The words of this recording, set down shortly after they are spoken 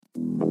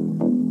It's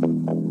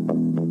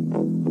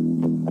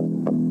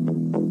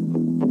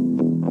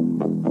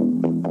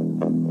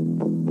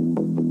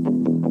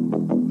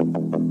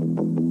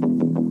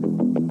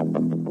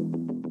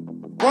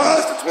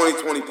the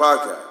 2020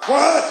 podcast.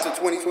 What? It's the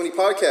 2020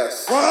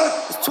 podcast.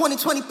 What? It's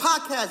 2020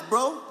 podcast,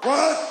 bro.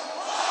 What?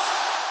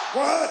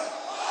 What?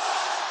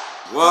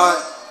 What?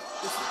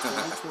 This is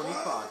 2020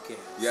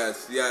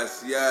 podcast.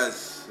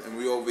 Yes. And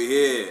we over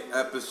here,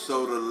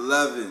 episode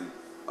 11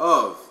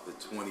 of the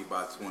 20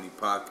 by 20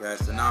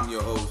 podcast. And I'm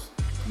your host,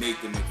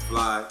 Nathan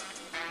McFly.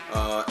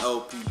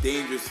 LP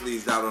Dangerously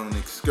is out on an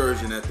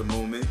excursion at the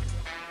moment.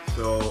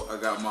 So I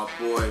got my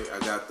boy, I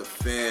got the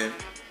fam,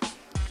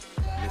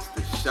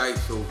 Mr.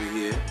 Shice over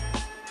here.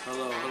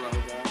 Hello,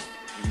 guys.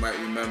 You might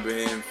remember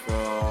him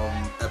from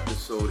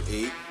episode 8.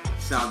 He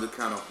sounded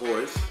kind of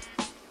hoarse.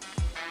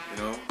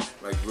 You know,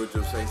 like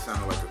Rojo said, he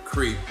sounded like a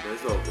creep, but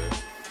it's all good.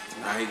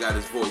 Now he got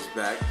his voice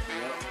back. Yep.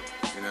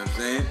 You know what I'm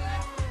saying?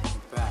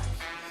 Back.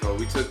 So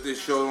we took this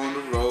show on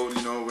the road.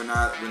 You know, we're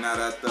not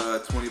at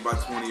the 20 by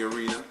 20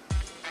 arena.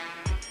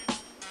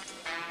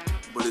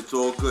 But it's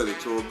all good.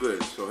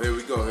 So here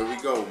we go,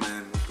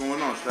 man. What's going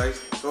on,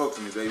 Shice? Talk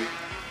to me, baby.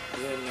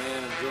 Yeah,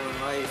 man.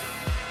 Enjoying life.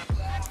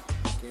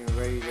 Getting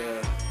ready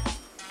to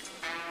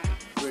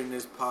bring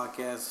this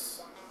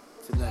podcast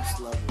to the next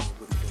level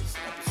with this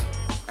episode.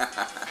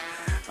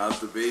 How's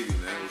the baby,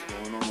 man? What's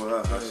going on with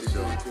her? How's she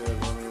doing? Good.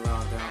 Running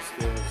around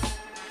downstairs.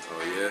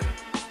 Oh, yeah?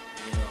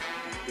 You know,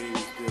 the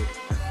baby's good.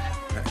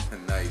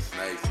 Nice.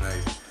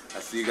 I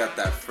see you got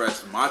that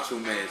fresh Macho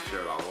Man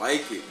shirt. I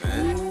like it,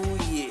 man. Ooh,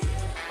 yeah.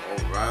 All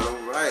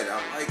right.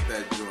 I like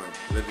that joint.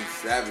 Living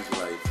savage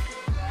life.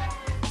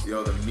 See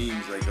all the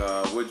memes, like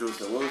Woodrow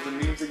said. What was the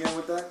memes again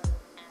with that?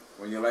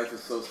 When your life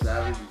is so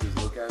savage, you just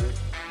look at it.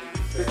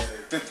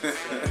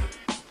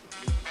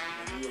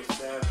 When you're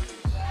savage, you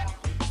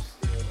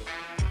still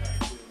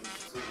have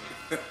feelings too.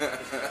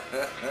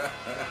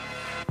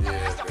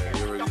 Yeah, man,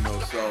 you already know.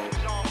 So,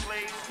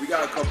 we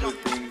got a couple of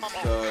things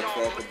to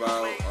talk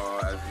about.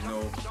 As you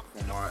know,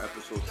 from our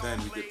episode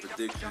 10, we did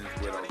predictions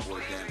with our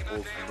boy Dan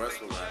Post from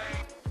WrestleLab.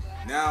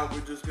 Now,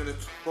 we're just going to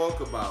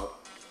talk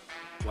about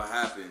what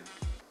happened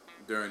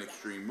during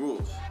Extreme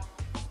Rules.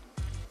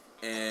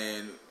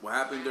 And what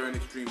happened during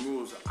Extreme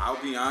Rules,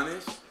 I'll be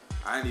honest,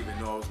 I didn't even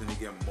know I was going to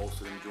get most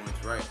of them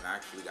joints right. And I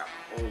actually got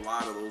a whole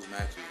lot of those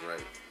matches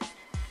right.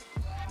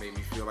 Made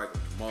me feel like a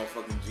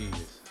motherfucking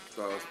genius.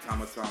 Thought I was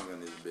Tamatanga in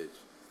this bitch.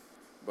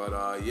 But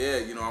yeah,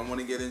 you know, I want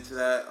to get into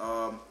that.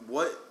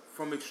 What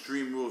from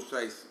Extreme Rules,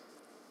 Shice,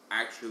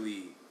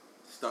 actually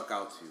stuck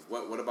out to you?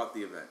 What about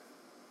the event?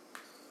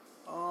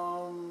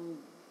 I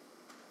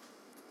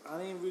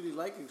didn't really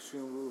like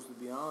Extreme Rules, to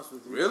be honest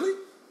with you. Really?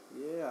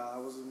 Yeah, I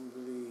wasn't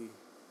really.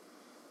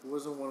 It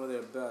wasn't one of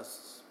their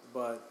best,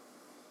 but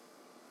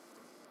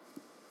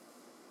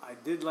I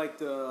did like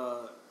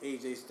the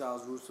AJ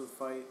Styles Rusev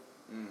fight.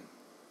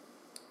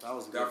 That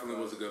was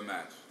Definitely was a good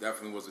match.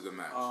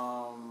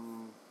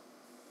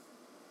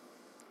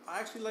 I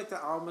actually like the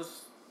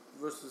Almas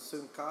versus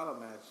Sin Cara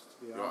match,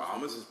 to be honest. Yo,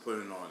 Almas is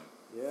putting on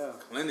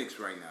clinics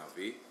right now,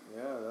 V.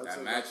 Yeah,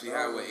 that match he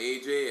had with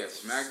AJ at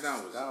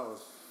SmackDown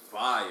was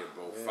fire,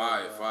 bro.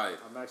 Yeah, Fire.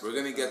 We're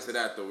gonna get to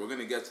that though.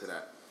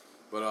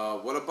 But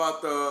what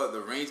about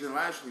the Reigns and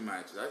Lashley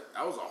match?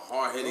 That was a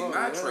hard hitting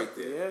match right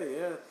there.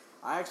 Yeah.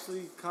 I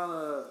actually kind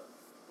of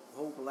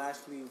hope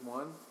Lashley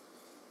won,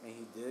 and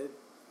he did.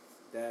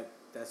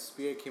 That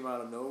spear came out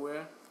of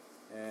nowhere,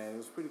 and it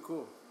was pretty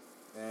cool.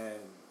 And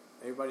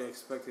everybody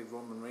expected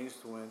Roman Reigns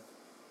to win,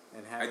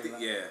 and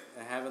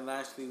having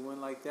Lashley win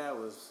like that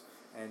was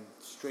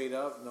straight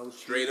up, no cheating.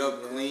 Straight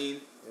up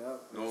clean. Yeah.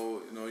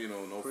 No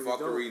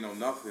fuckery, dope. no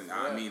nothing.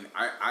 Yeah. I mean,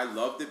 I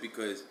loved it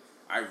because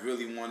I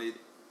really wanted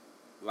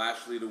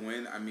Lashley to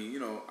win. I mean, you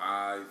know,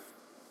 I've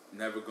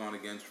never gone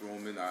against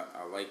Roman.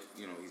 I like,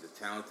 you know, he's a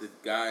talented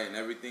guy and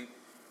everything.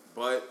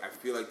 But I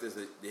feel like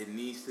there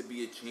needs to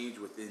be a change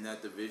within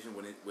that division,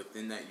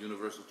 within that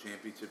Universal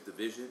Championship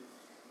division.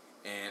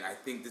 And I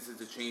think this is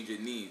the change it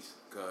needs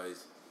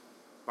because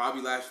Bobby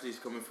Lashley is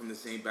coming from the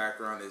same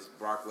background as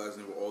Brock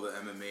Lesnar with all the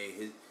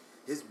MMA.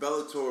 His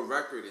Bellator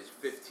record is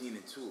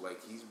 15-2. Like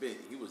he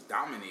was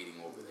dominating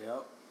over there.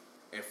 Yep.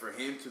 And for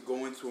him to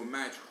go into a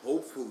match,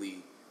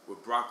 hopefully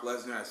with Brock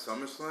Lesnar at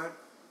SummerSlam,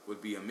 would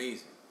be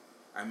amazing.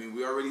 I mean,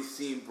 we already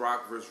seen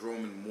Brock versus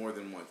Roman more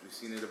than once. We've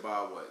seen it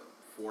about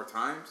 4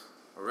 times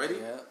already?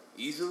 Yeah.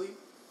 Easily.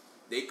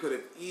 They could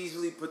have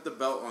easily put the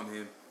belt on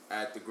him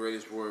at the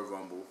Greatest Royal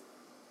Rumble,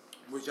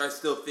 which I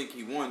still think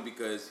he won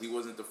because he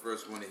wasn't the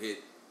first one to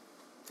hit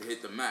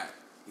the mat.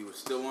 He was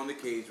still on the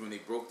cage when they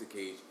broke the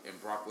cage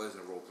and Brock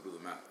Lesnar rolled through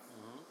the mat.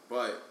 Mm-hmm.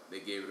 But they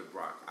gave it to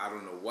Brock. I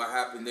don't know what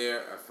happened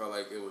there. I felt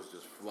like it was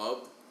just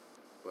flubbed,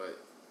 but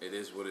it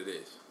is what it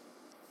is.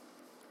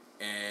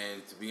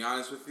 And to be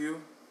honest with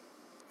you,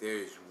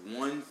 there's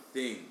one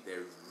thing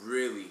that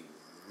really,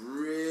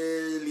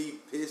 really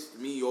pissed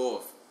me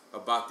off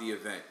about the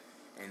event,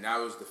 and that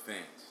was the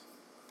fans.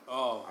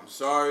 Oh. I'm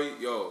sorry,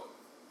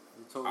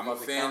 I'm a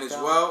fan as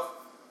well,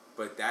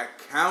 but that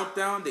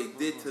countdown they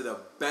did to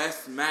the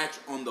best match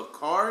on the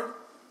card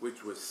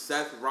which was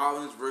Seth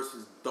Rollins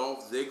versus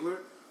Dolph Ziggler,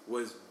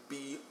 was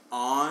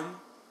beyond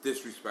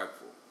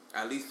disrespectful.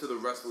 At least to the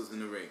wrestlers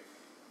in the ring.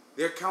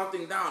 They're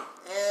counting down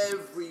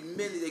every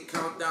minute. They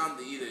count down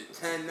to either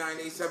 10, 9,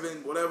 8,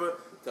 7, whatever,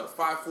 to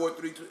 5, 4,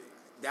 3, 2.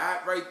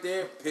 That right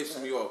there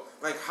pissed me off.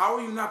 Like, how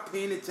are you not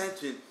paying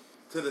attention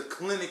to the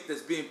clinic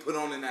that's being put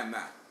on in that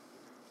match?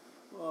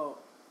 Well,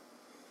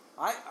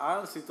 I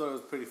honestly thought it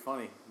was pretty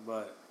funny,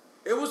 but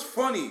It was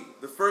funny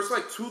the first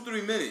like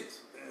 2-3 minutes,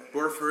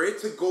 but for it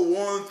to go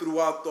on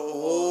throughout the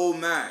whole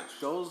match,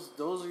 those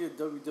are your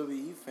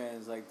WWE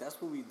fans. Like,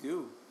 that's what we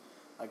do.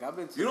 Like, I've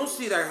been. You don't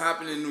see that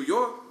happen in New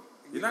York.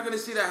 You're not gonna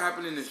see that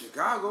happening in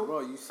Chicago,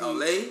 Bro, you see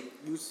LA.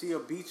 You see a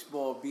beach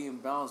ball being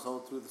bounced all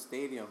through the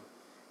stadium,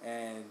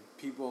 and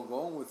people are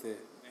going with it.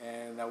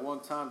 And at one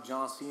time,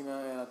 John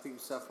Cena and I think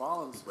Seth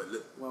Rollins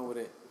went with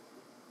it.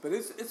 But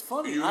it's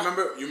funny. You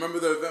remember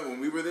the event when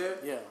we were there?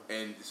 Yeah.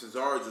 And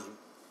Cesaro just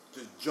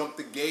jumped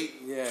the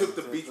gate, Yeah, took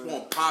the beach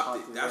ball and popped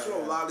it. That's yeah,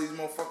 what a lot of these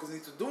motherfuckers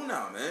need to do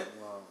now, man.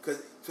 Wow.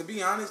 Because to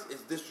be honest,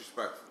 it's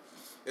disrespectful,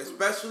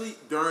 especially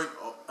during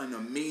an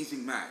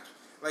amazing match.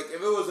 Like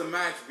if it was a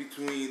match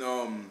between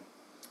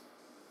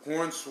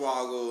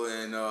Hornswoggle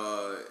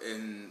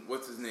and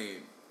what's his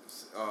name,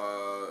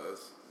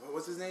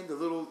 what's his name, the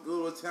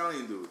little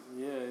Italian dude.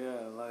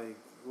 Yeah, like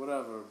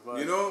whatever. But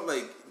You know,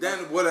 like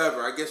then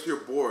whatever. I guess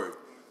you're bored.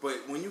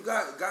 But when you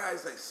got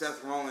guys like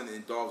Seth Rollins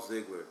and Dolph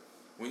Ziggler,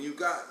 when you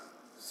got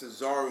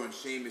Cesaro and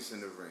Sheamus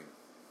in the ring,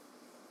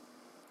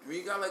 when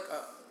you got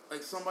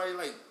like somebody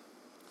like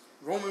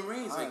Roman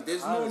Reigns, like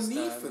there's no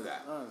need for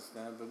that. I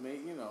understand, but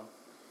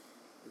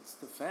it's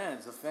the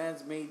fans. The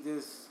fans makes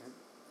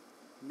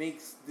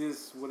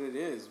this what it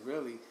is.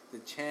 Really, the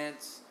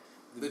chants.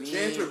 The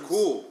chants are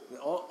cool.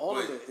 All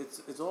of it.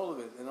 It's all of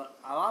it, and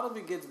a lot of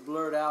it gets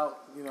blurred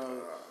out. You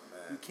know,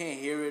 you can't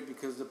hear it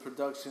because the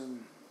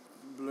production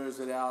blurs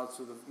it out,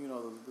 so the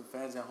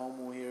fans at home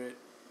won't hear it.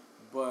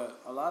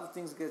 But a lot of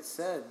things get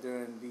said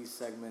during these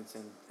segments,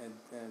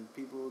 and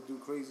people do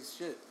crazy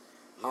shit.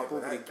 Hop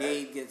over the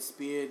gate, get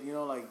speared. You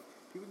know, like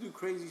people do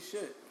crazy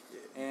shit,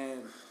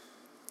 and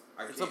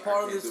it's a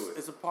part of this.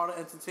 It's a part of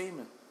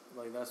entertainment.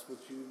 Like that's what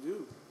you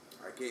do.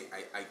 I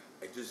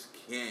just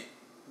can't.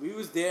 We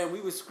was there.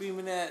 We was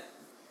screaming at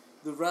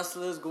the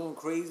wrestlers, going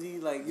crazy.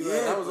 Like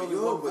that was only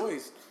one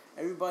voice.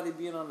 Everybody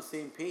being on the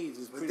same page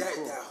is pretty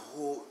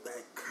cool.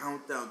 That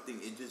countdown thing,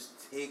 it just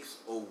takes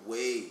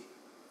away.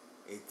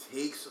 It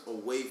takes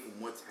away from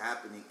what's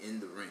happening in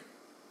the ring.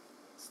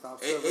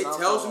 It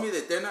tells me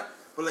that they're not.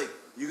 But like,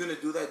 you're gonna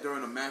do that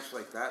during a match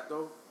like that,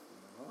 though.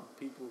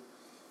 People,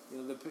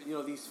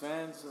 these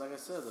fans. Like I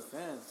said, the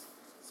fans.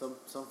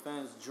 Some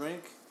fans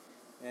drink,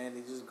 and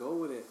they just go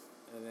with it,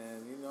 and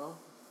then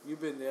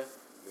you've been there.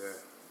 Yeah,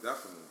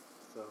 definitely.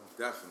 So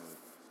definitely.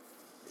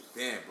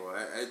 Damn, bro,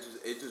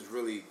 it just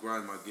really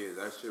grind my gears.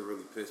 That shit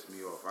really pissed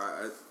me off.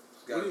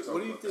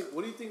 What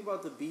do you think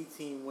about the B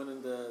team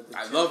winning the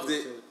I loved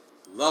it.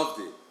 Loved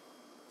it.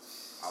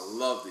 I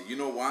loved it. You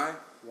know why?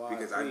 Why?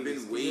 Because I've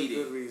been waiting. Give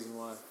me a good reason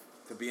why.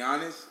 To be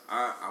honest,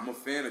 I'm a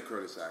fan of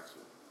Curtis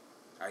Axel.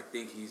 I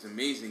think he's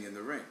amazing in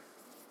the ring.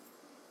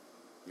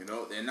 You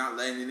know, they're not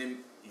letting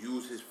him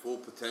use his full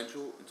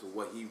potential into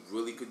what he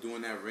really could do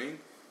in that ring.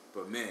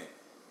 But man,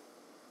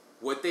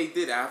 what they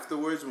did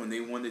afterwards when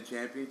they won the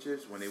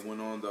championships, when they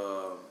went on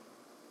the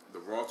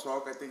Raw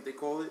Talk, I think they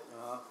call it.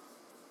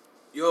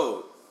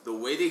 Yo, the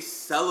way they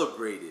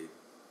celebrated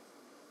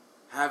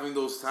having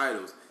those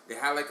titles, they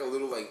had like a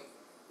little like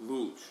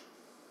luge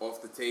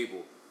off the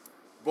table.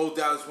 Bo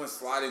Dallas went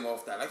sliding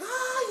off that, like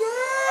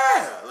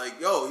yeah, like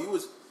yo,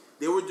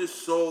 they were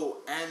just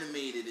so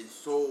animated and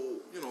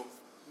so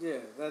Yeah,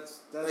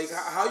 that's like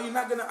how you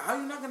not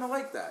gonna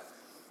like that?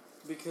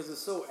 Because it's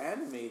so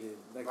animated.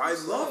 Like I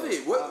love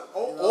it.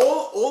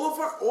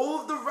 All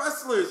of the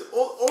wrestlers,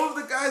 all of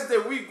the guys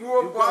that we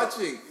grew up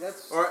watching,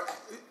 or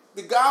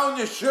the guy on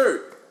your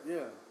shirt.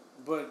 Yeah,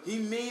 but he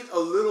made a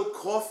little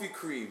coffee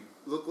cream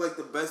look like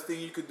the best thing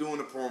you could do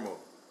in a promo.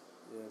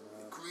 Yeah,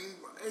 man. The cream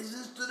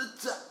rises to the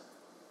top.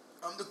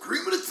 I'm the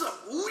cream of the top.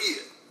 Ooh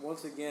yeah.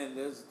 Once again,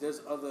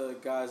 there's other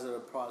guys that are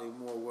probably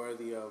more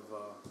worthy of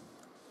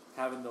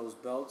having those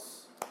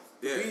belts.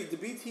 Yeah. The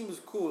B team is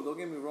cool. Don't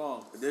get me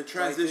wrong. They're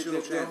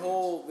transitional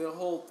champions. Their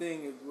whole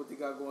thing, what they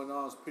got going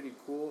on, is pretty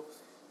cool.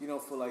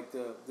 For like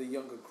the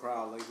younger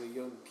crowd, like the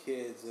young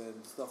kids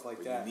and stuff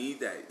like that. You need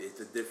that.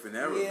 It's a different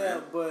era, man. Yeah,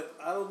 but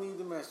I don't need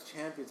them as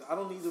champions. I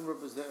don't need them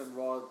representing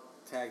Raw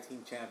Tag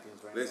Team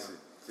Champions right now. Listen,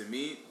 to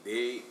me,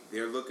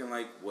 they're looking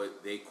like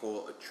what they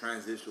call a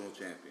transitional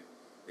champion.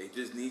 They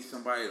just need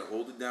somebody to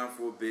hold it down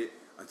for a bit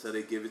until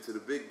they give it to the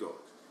big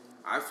dogs.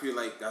 I feel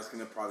like that's going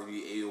to probably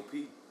be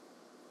AOP.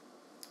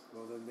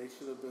 Well, then they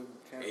should have been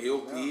champions.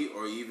 AOP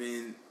or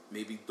even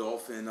maybe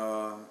Dolphin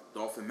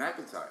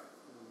McIntyre.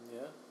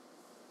 Yeah,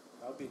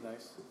 that would be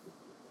nice.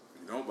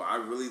 But I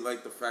really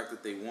like the fact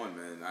that they won,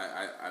 man.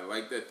 I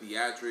like their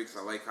theatrics.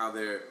 I like how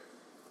they're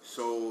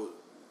so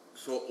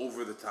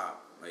over the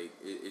top. Like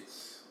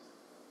it's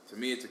to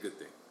me, it's a good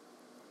thing.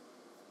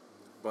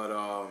 But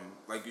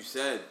like you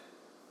said,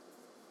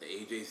 the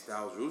AJ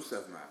Styles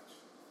Rusev match.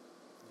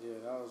 Yeah,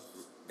 that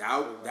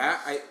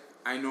was.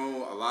 I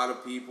know a lot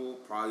of people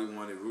probably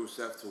wanted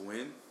Rusev to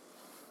win,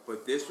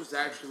 but this was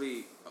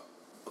actually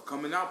a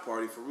coming out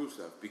party for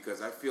Rusev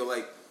because I feel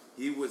like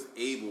he was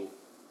able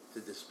to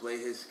display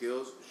his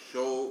skills,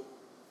 show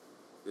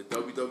the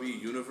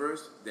WWE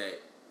universe that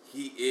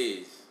he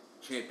is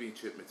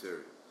championship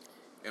material,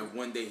 and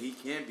one day he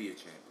can be a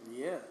champion.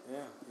 Yeah.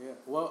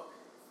 Well,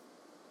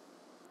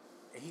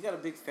 he got a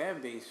big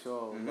fan base,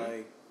 so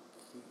like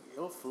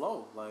he'll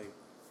flow, like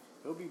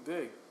he'll be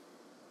big.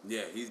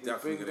 Yeah, he's They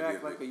definitely bring gonna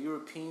back be a like big. a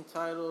European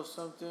title or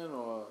something,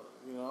 or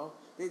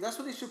that's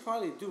what they should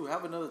probably do.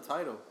 Have another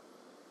title.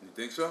 You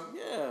think so?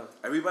 Yeah.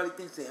 Everybody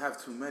thinks they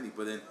have too many,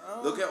 but then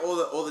look at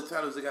all the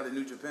titles they got in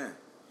New Japan.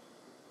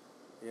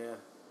 Yeah.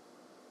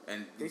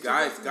 And They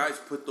guys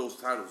should put those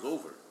titles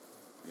over,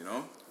 you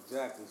know?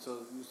 Exactly.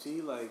 So you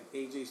see, like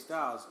AJ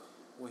Styles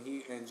when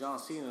he and John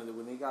Cena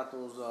when they got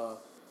those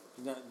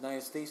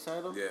United States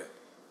titles. Yeah.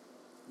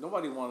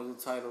 Nobody wanted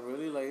the title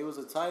really. Like it was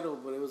a title,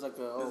 but it was like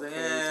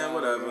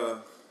Whatever.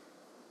 Yeah.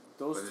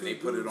 Those But then two they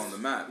put it on the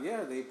map.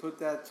 Yeah, they put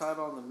that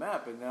title on the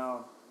map, and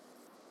now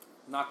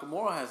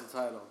Nakamura has a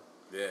title.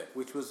 Yeah.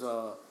 Which was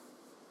a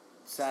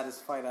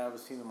saddest fight I ever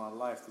seen in my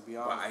life, to be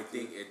honest. But I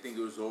think it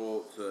was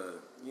all to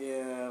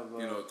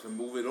but to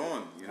move it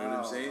on. You know what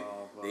I'm saying?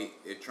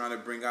 They're trying to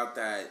bring out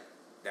that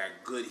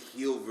good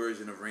heel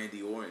version of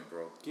Randy Orton,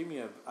 bro.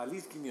 At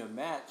least give me a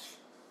match.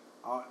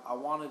 I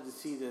wanted to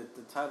see the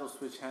title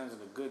switch hands in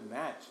a good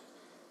match.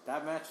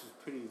 That match was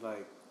pretty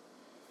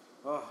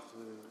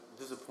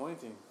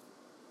disappointing.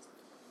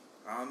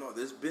 I don't know.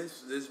 There's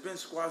been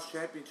squash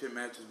championship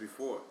matches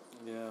before.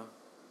 Yeah.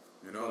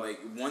 You know, like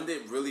one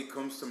that really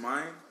comes to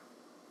mind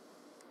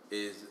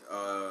is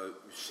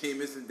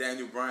Sheamus and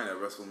Daniel Bryan at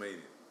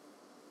WrestleMania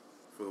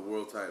for the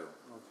world title.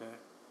 Okay.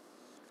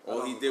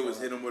 All he did was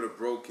hit him with a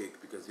bro kick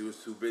because he was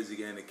too busy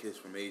getting a kiss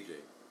from AJ.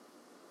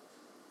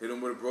 Hit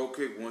him with a bro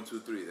kick, 1, 2,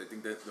 3. I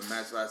think that the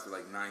match lasted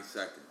like 9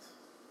 seconds.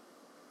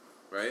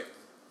 Right?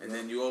 And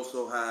then you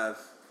also have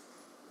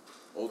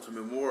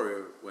Ultimate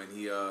Warrior when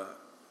he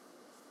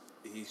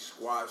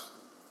squashed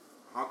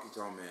Honky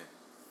Tonk Man.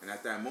 And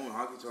at that moment,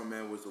 Honky Tonk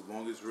Man was the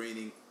longest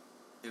reigning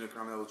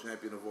Intercontinental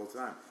Champion of all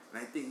time.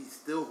 And I think he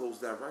still holds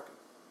that record.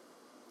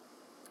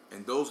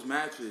 And those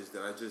matches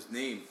that I just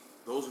named,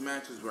 those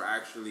matches were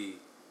actually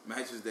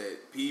matches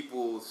that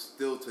people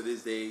still to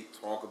this day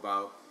talk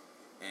about,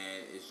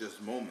 and it's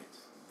just moments.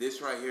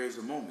 This right here is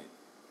a moment.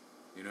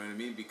 You know what I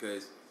mean?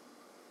 Because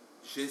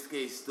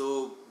Shinsuke is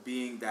still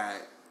being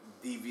that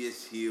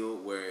devious heel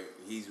where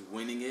he's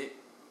winning it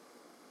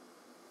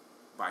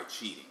by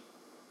cheating.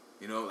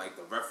 You know, like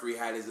the referee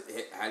had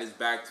his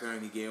back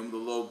turned, he gave him the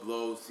low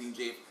blow,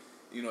 CJ,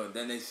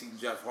 then they seen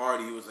Jeff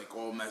Hardy, he was like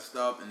all messed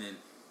up, and then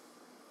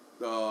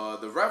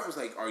the ref was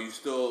like, Are you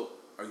still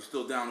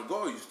down to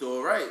go? Are you still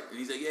alright? And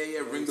he's like, Yeah,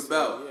 ring the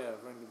bell. Yeah,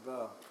 ring the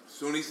bell. As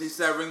soon as he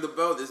said ring the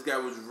bell, this guy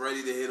was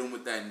ready to hit him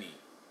with that knee.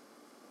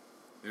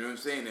 You know what I'm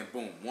saying? And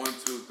boom, 1, 2,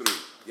 3.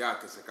 Ya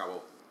que se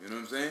acabó. You know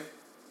what I'm saying?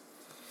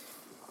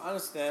 I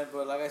understand,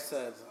 but like I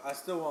said, I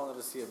still wanted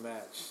to see a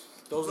match.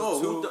 Those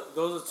are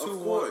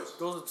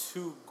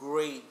two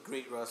great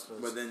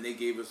wrestlers. But then they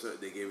gave us a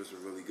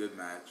really good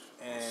match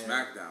on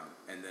SmackDown,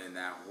 and then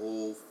that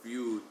whole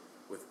feud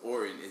with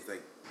Orton is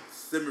like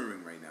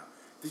simmering right now.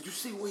 Did you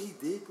see what he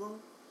did, bro?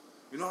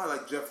 You know how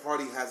like Jeff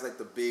Hardy has like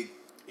the big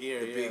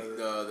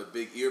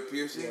ear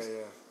piercings?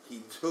 Yeah.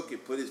 He took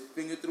it, put his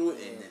finger through it,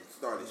 and then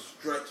started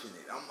stretching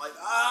it. I'm like,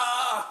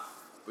 ah!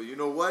 But you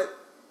know what?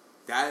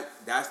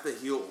 That's the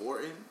heel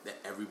Orton that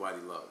everybody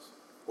loves.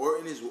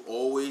 Orton is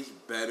always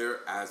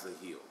better as a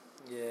heel.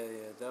 Yeah,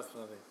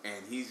 definitely.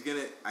 And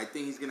I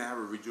think he's gonna have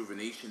a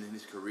rejuvenation in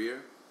his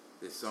career.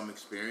 There's some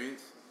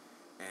experience.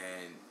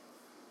 And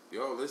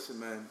listen,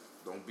 man,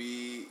 don't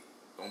be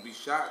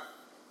shocked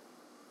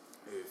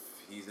if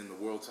he's in the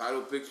world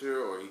title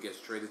picture or he gets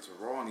traded to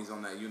Raw and he's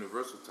on that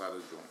Universal title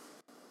joint.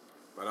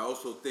 But I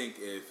also think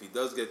if he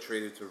does get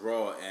traded to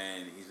Raw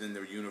and he's in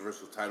the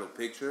Universal title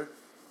picture,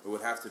 it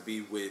would have to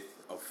be with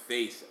a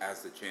face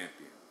as the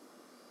champion.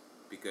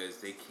 Because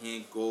they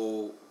can't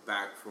go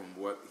back from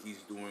what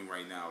he's doing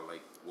right now.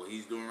 Like what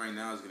he's doing right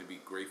now is gonna be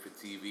great for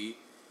TV,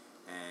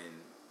 and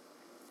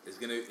it's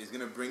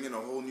gonna bring in a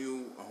whole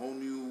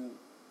new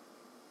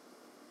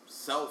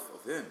self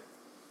of him,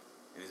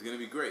 and it's gonna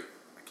be great.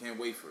 I can't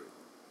wait for it.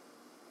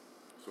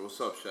 So what's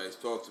up, Shice?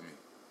 Talk to me.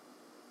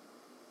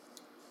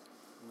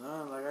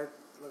 No,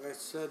 like I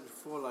said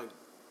before, like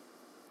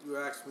you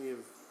asked me if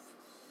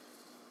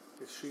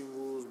Extreme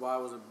Rules, why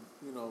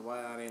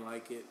I didn't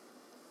like it.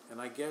 And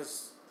I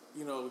guess,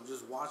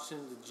 just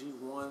watching the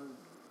G1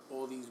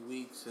 all these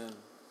weeks and,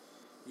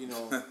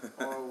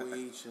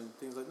 ROH and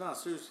things like that.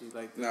 Seriously,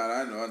 like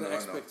I know. The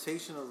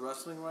expectation of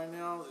wrestling right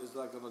now is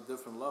like on a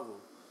different level.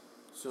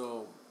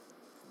 So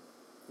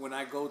when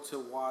I go to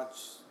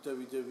watch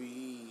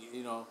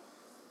WWE,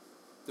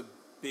 the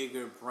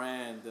bigger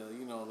brand, the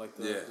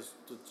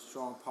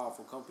strong,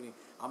 powerful company,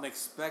 I'm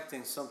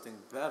expecting something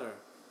better.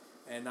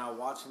 And now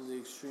watching the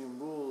Extreme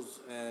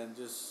Rules and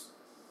just...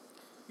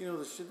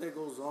 the shit that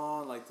goes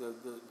on, like the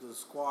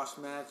squash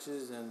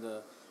matches and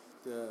the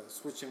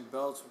switching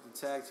belts with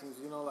the tag teams.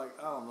 Like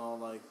I don't know,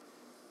 like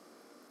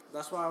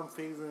that's why I'm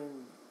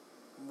favoring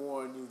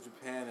more New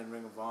Japan and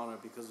Ring of Honor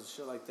because of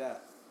shit like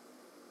that,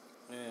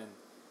 and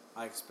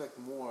I expect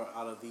more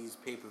out of these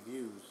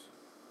pay-per-views.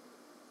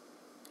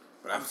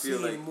 But I'm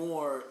seeing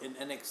more in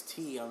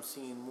NXT. I'm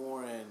seeing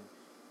more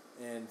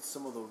in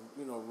some of the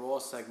Raw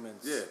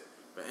segments. Yeah,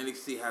 but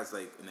NXT has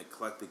like an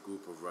eclectic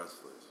group of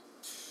wrestlers.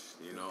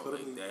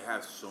 They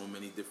have so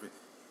many different,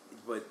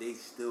 but they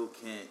still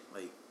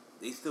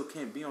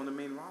can't be on the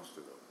main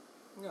roster though.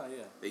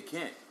 Yeah. They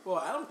can't. Well,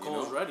 Adam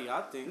Cole's ready,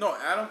 I think. No,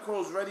 Adam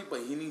Cole's ready,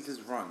 but he needs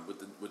his run with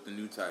the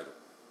new title.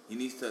 He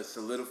needs to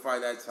solidify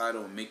that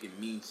title and make it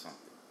mean something.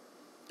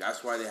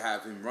 That's why they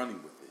have him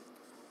running with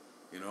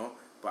it.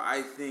 But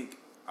I think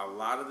a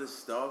lot of the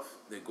stuff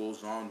that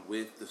goes on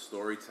with the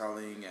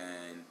storytelling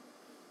and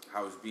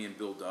how it's being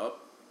built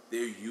up,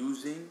 they're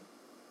using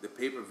the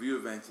pay-per-view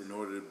events in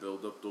order to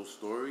build up those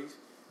stories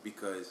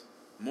because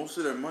most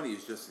of their money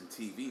is just in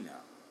TV now.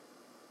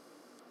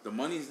 The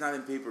money is not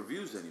in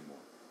pay-per-views anymore.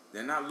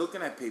 They're not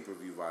looking at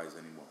pay-per-view buys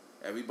anymore.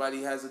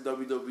 Everybody has a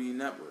WWE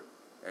network.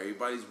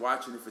 Everybody's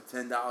watching it for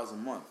 $10 a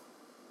month.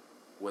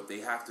 What they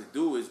have to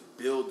do is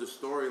build the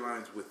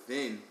storylines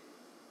within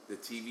the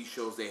TV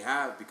shows they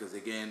have because they're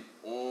getting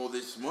all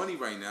this money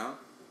right now.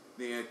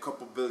 They get a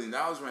couple $2 billion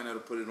right now to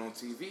put it on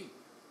TV.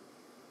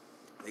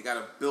 They got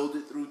to build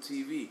it through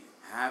TV.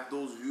 Have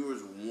those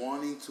viewers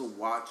wanting to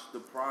watch the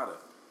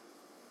product.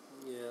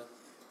 Yeah.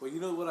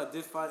 Well, what I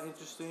did find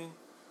interesting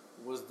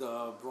was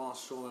the Braun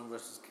Strowman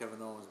versus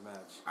Kevin Owens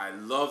match. I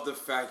love the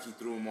fact he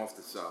threw him off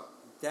the sub.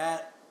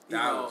 That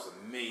was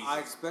amazing. I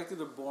expected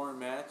a boring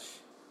match.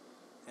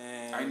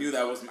 And I knew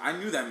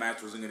that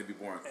match wasn't going to be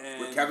boring.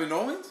 With Kevin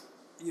Owens?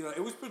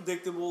 It was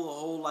predictable, the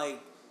whole,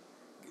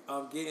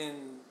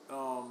 getting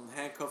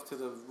handcuffed to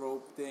the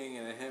rope thing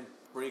and him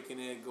breaking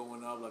it,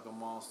 going up like a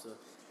monster.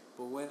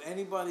 But when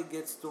anybody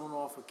gets thrown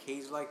off a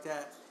cage like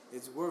that,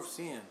 it's worth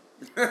seeing.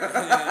 It's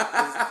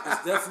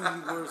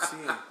definitely worth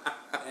seeing.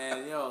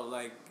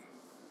 And,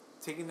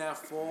 taking that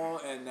fall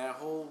and that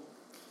whole...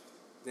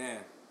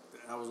 Damn,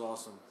 that was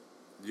awesome.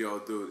 Yo,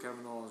 dude.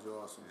 Kevin Owens, you're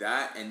awesome.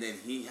 That, and then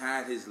he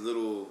had his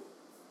little,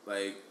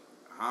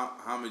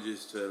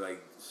 homages to,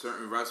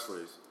 certain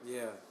wrestlers.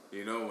 Yeah.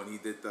 When he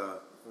did the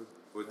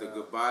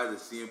goodbye, the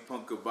CM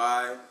Punk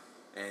goodbye,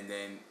 and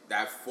then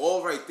that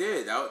fall right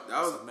there, that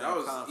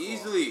was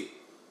easily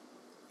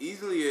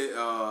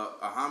a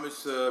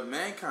homage to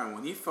Mankind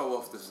when he fell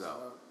off the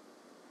cell.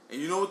 And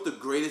you know what the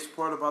greatest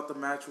part about the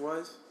match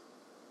was?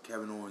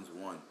 Kevin Owens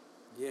won.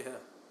 Yeah.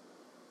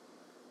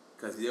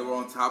 Because they were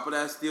on top of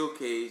that steel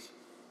cage.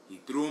 He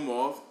threw him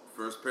off.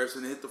 First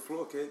person to hit the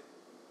floor, kid.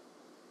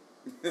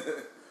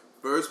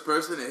 First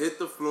person to hit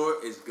the floor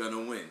is going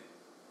to win.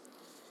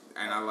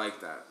 And I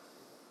like that.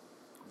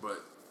 But,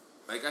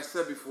 like I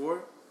said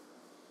before,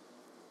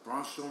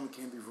 Braun Strowman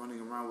can't be running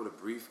around with a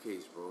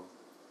briefcase, bro.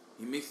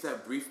 He makes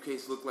that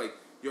briefcase look like...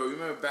 Yo,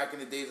 remember back in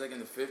the days, in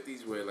the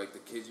 50s, where, the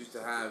kids used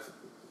to have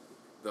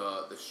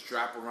the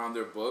strap around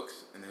their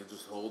books, and they'd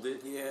just hold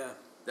it? Yeah.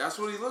 That's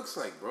what he looks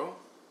like, bro.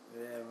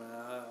 Yeah, man.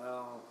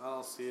 I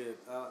don't see it.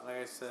 Like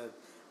I said,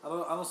 I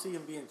don't see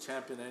him being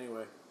champion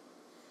anyway.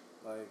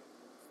 Like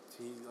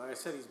I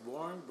said, he's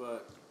boring,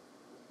 but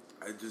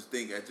I just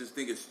think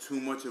it's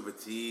too much of a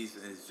tease,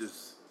 and it's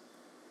just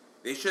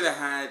they should have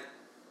had,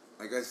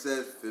 like I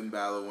said, Finn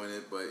Balor win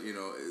it, but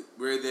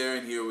we're there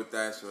and here with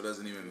that, so it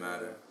doesn't even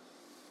matter.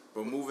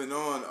 But moving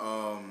on,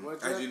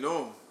 as you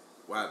know,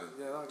 what happened?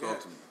 Yeah, Talk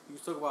to me. You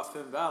talk about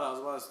Finn Balor. I was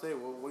about to say,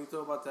 what do you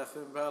think about that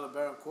Finn Balor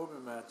Baron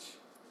Corbin match?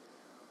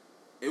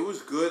 It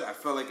was good. I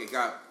felt like it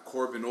got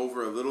Corbin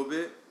over a little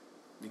bit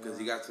because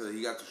he got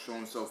to show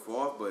himself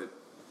off. But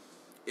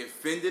if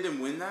Finn didn't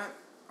win that,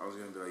 I was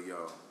gonna be like,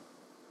 yo,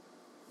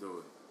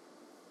 dude,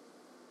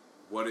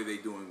 what are they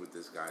doing with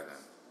this guy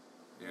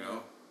then?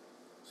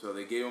 So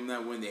they gave him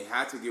that win. They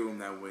had to give him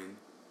that win,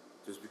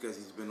 just because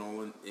he's been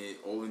all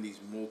in these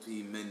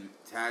multi-men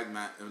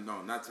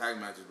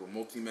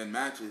multi-men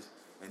matches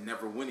and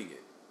never winning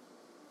it.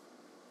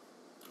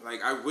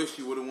 I wish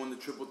he would have won the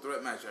triple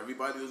threat match.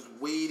 Everybody was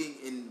waiting,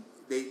 and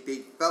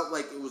they felt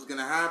like it was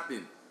gonna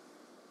happen.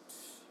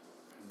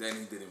 Then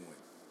he didn't win.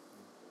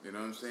 You know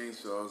what I'm saying?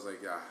 So I was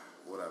like,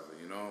 whatever.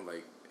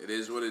 It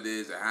is what it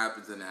is. It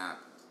happens and it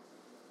happens.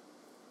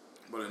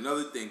 But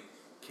another thing,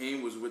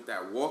 Kane was with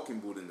that walking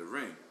boot in the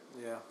ring.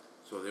 Yeah.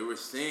 So they were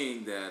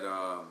saying that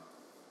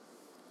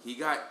he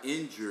got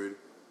injured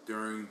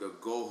during the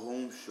Go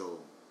Home show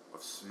of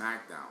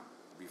SmackDown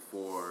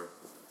before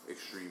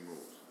Extreme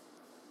Rules.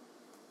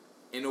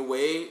 In a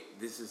way,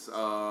 this is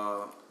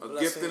a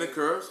gift and a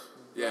curse.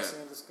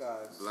 Blessing in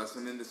disguise.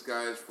 Blessing in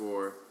disguise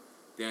for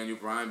Daniel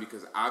Bryan,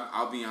 because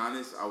I'll be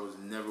honest, I was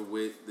never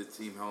with the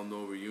Team Hell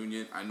No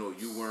reunion. I know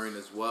you weren't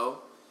as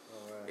well.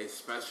 Right.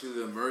 Especially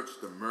the merch.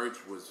 The merch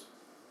was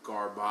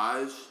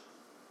garbage.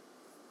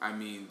 I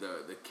mean,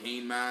 the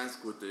Kane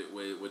mask with the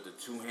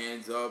two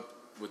hands up,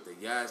 with the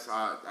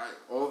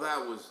all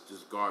that was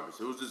just garbage.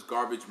 It was just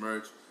garbage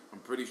merch. I'm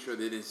pretty sure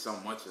they didn't sell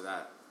much of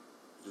that.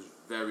 Just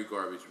very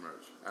garbage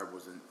merch. I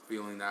wasn't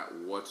feeling that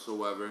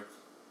whatsoever.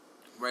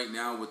 Right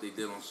now, what they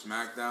did on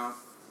SmackDown,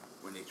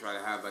 when they try to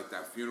have like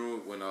that funeral,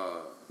 when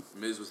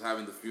Miz was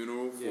having the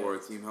funeral for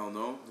Team Hell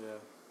No,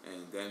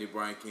 and Daniel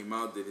Bryan came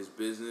out, did his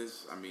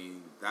business. I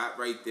mean, that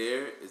right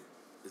there is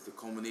the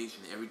culmination,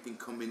 everything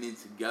coming in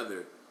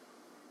together,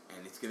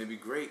 and it's gonna be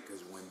great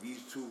because when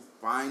these two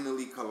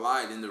finally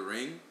collide in the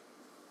ring,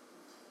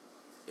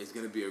 it's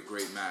gonna be a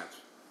great match,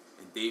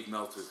 and Dave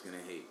Meltzer's gonna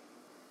hate.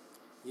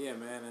 Yeah,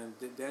 man,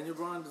 and Daniel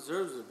Bryan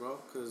deserves it, bro,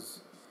 because,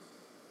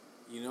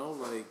 you know,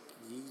 like,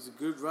 he's a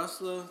good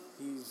wrestler,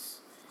 he's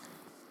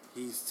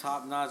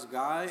top-notch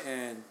guy,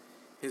 and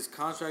his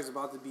contract's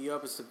about to be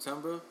up in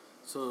September,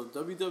 so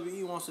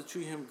WWE wants to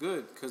treat him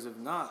good, because if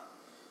not,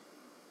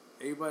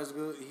 he's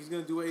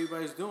gonna do what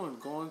everybody's doing,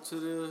 going to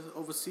the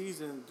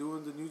overseas and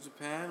doing the New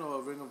Japan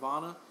or Ring of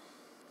Honor,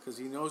 because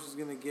he knows he's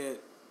gonna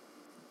get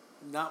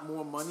not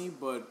more money,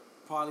 but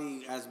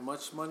probably as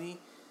much money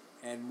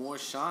and more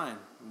shine.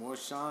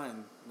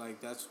 Like,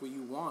 that's what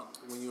you want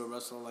when you're a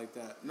wrestler like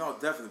that. No,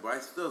 definitely, but I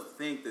still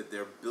think that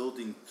they're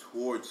building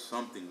towards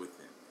something with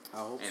him. I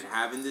hope and so.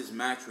 Having this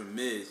match with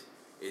Miz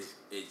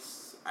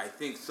it's I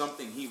think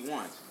something he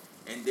wants.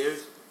 And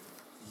there's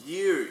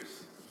years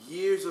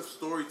of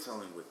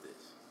storytelling with this.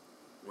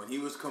 When he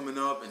was coming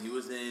up and he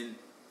was in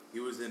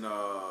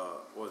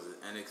what was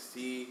it,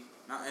 NXT?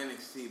 Not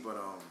NXT, but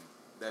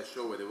that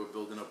show where they were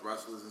building up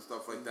wrestlers and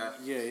stuff like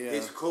that. Yeah.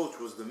 His coach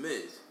was The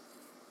Miz.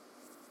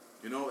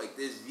 You know, like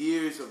there's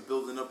years of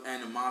building up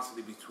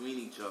animosity between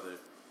each other.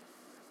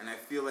 And I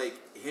feel like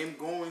him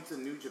going to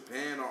New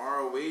Japan or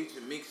ROH,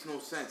 it makes no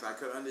sense. I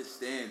could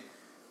understand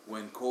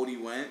when Cody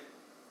went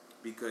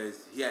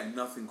because he had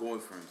nothing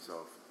going for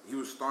himself. He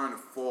was starting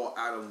to fall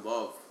out of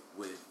love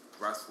with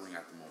wrestling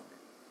at the moment.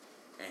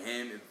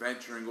 And him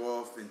venturing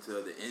off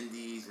into the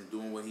indies and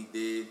doing what he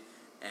did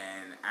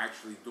and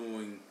actually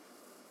doing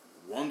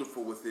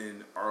wonderful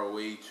within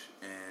ROH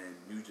and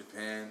New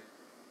Japan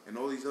and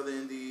all these other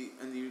indie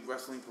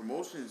wrestling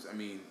promotions. I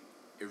mean,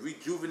 it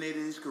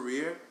rejuvenated his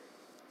career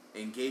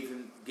and gave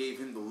him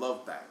the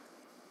love back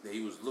that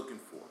he was looking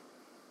for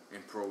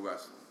in pro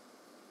wrestling.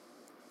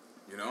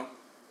 You know?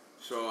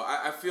 So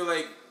I feel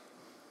like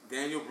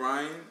Daniel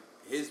Bryan,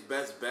 his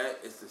best bet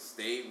is to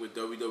stay with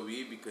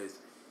WWE because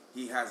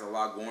he has a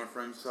lot going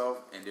for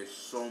himself and there's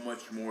so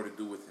much more to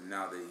do with him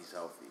now that he's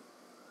healthy.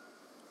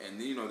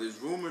 And you know, there's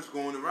rumors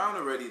going around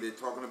already. They're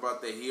talking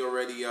about that he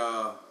already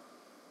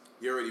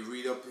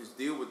re-upped his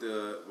deal with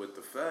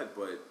the Fed,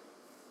 but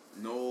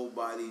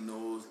nobody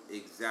knows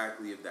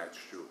exactly if that's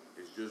true.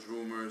 It's just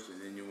rumors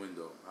and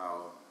innuendo,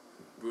 how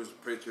Bruce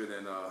Pritchard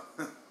and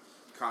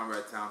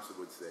Conrad Thompson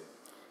would say.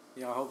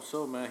 Yeah, I hope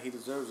so, man. He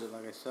deserves it,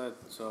 like I said.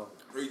 So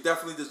He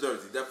definitely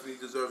deserves it. He definitely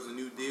deserves a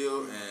new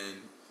deal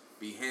and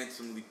be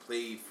handsomely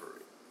played for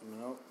it. You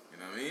know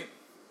what I mean?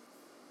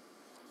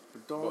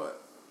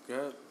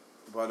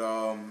 But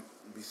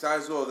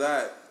besides all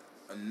that,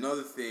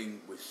 another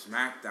thing with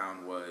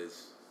SmackDown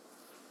was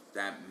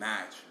that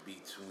match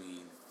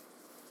between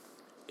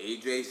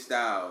AJ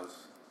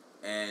Styles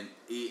and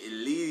El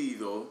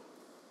Idolo,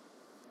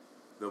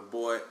 the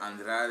boy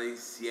Andrade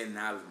Cien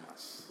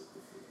Almas.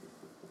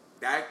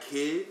 That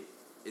kid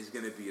is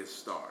going to be a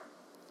star.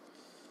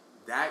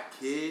 That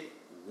kid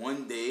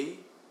one day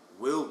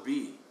will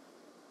be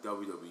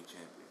WWE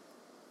champion.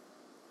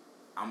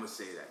 I'm going to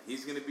say that.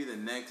 He's going to be the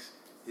next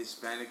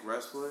Hispanic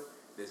wrestler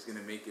that's going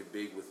to make it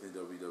big within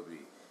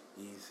WWE.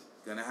 He's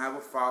going to have a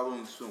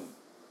following soon.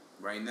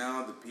 Right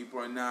now, the people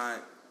are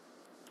not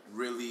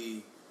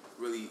really,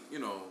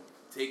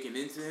 taking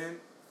into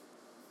him.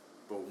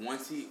 But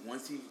once he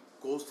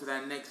goes to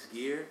that next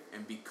gear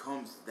and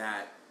becomes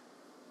that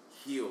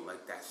heel,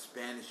 like that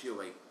Spanish heel,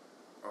 like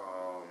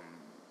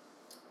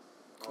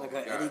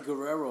Eddie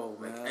Guerrero,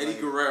 man. Like Eddie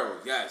Guerrero,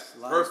 yes,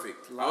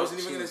 perfect. I wasn't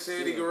even gonna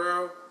say Eddie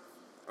Guerrero.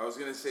 I was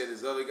gonna say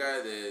this other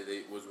guy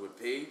that was with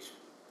Paige.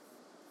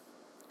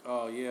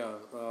 Oh yeah,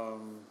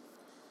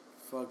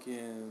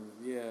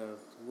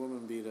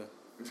 woman beater.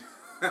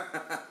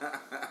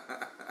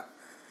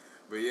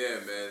 But yeah,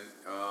 man,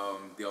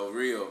 Del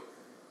Rio.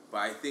 But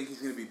I think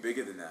he's gonna be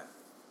bigger than that.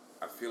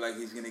 I feel like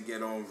he's gonna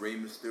get on Rey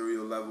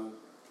Mysterio level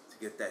to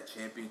get that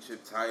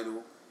championship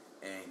title,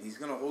 and he's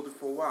gonna hold it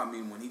for a while. I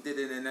mean, when he did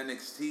it in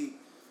NXT,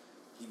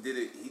 he did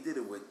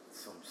it with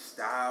some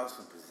style,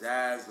 some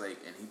pizzazz,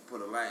 and he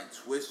put a Latin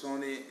twist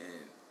on it.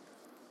 And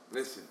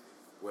listen,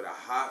 with a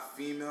hot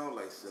female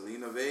like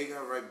Selena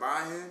Vega right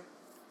by him,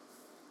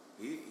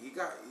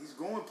 he's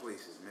going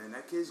places, man.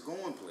 That kid's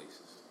going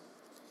places,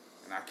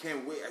 and I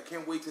can't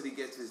wait till he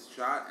gets his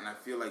shot. And I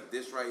feel like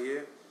this right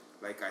here,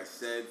 like I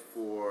said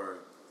for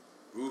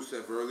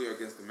Rusev earlier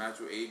against the match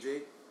with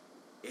AJ.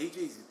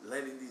 AJ's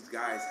letting these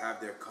guys have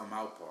their come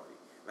out party.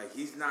 Like,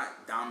 he's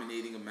not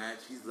dominating a match.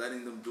 He's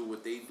letting them do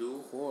what they do.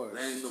 Of course.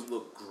 Letting them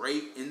look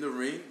great in the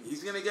ring.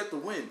 He's going to get the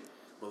win.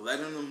 But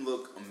letting them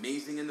look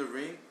amazing in the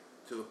ring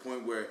to the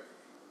point where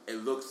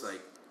it looks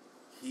like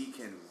he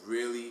can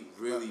really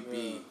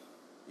be,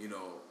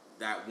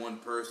 that one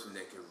person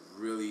that could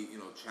really,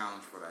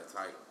 challenge for that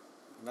title.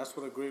 And that's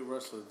what a great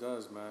wrestler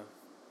does, man.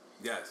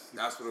 Yes,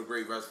 that's what a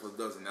great wrestler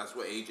does, and that's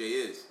what AJ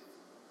is.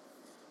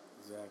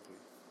 Exactly.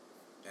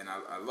 And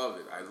I love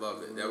it. I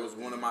love it. That was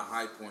one of my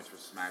high points for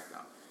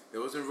SmackDown. There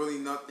wasn't really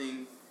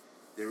nothing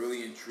that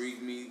really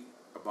intrigued me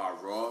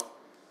about Raw.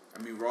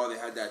 I mean, Raw, they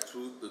had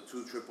the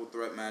two triple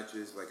threat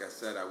matches. Like I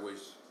said, I wish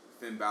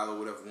Finn Balor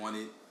would have won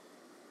it.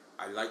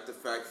 I like the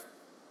fact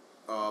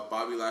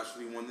Bobby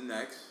Lashley won the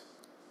next,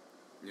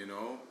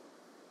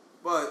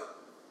 But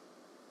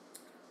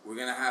we're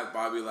going to have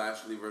Bobby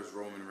Lashley versus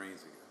Roman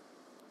Reigns again.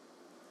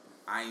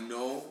 I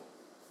know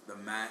the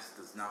mass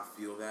does not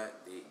feel that.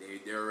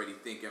 They're already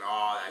thinking,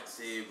 oh, that's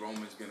it.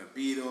 Roman's going to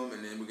beat him,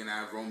 and then we're going to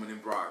have Roman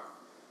and Brock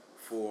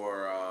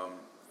for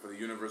the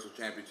Universal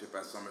Championship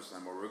at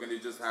SummerSlam. Or we're going to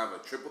just have a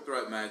triple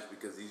threat match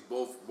because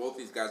both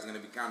these guys are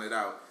going to be counted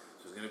out.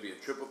 So it's going to be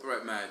a triple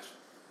threat match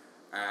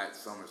at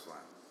SummerSlam.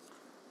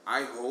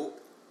 I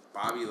hope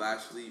Bobby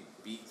Lashley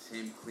beats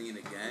him clean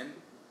again,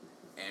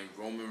 and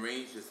Roman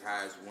Reigns just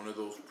has one of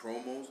those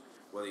promos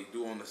where they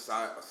do on the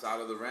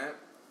side of the ramp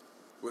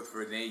with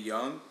Renee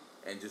Young,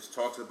 and just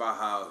talks about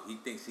how he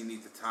thinks he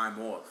needs a time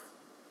off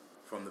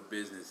from the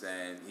business,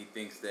 and he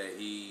thinks that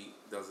he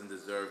doesn't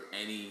deserve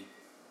any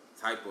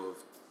type of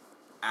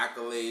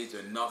accolades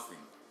or nothing,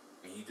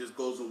 and he just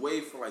goes away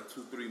for like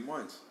 2-3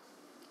 months.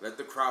 Let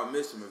the crowd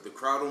miss him. If the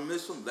crowd don't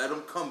miss him, let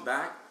him come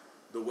back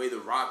the way The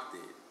Rock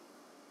did.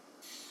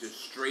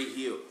 Just straight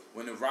heel.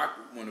 When the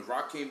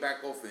Rock came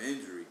back off an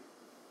injury,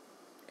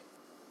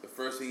 the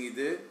first thing he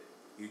did,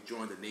 he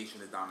joined the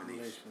Nation of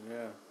Domination.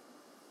 Yeah.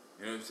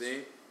 You know what I'm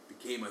saying?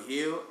 Became a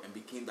heel and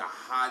became the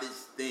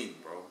hottest thing,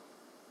 bro.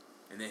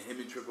 And then him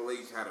and Triple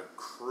H had a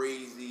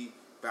crazy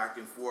back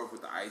and forth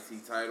with the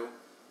IC title.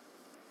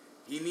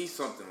 He needs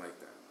something like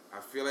that. I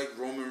feel like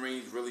Roman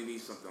Reigns really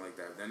needs something like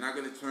that. If they're not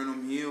going to turn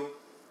him heel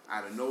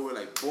out of nowhere,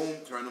 like boom,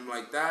 turn him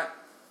like that.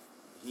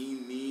 He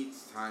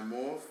needs time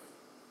off.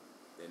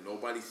 Then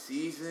nobody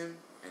sees him,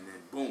 and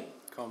then boom.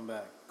 Come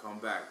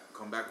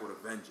back with a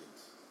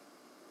vengeance.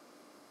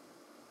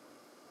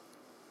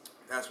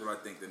 That's what I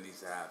think that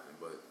needs to happen.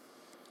 But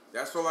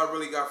that's all I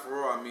really got for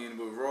Raw. I mean,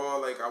 with Raw,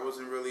 like, I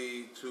wasn't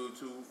really too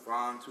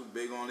fond, too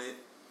big on it.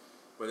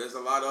 But there's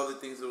a lot of other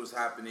things that was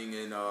happening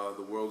in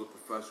the world of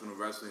professional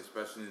wrestling,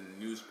 especially in the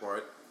news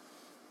part.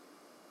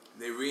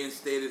 They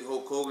reinstated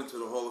Hulk Hogan to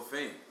the Hall of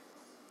Fame.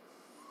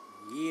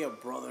 Yeah,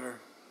 brother.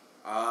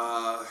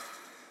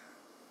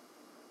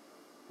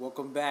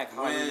 Welcome back,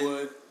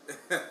 Hollywood.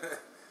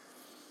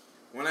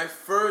 When I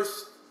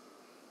first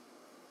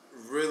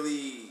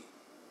really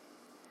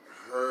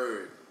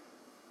heard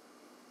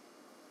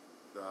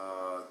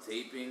the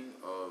taping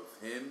of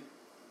him,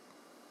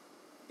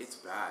 it's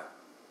bad.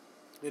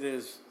 It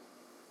is.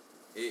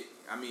 It's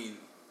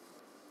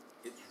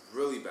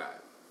really bad.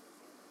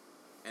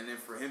 And then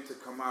for him to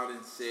come out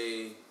and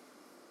say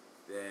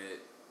that,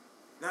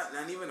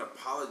 not even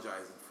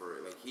apologizing for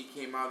it. Like, he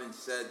came out and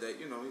said that,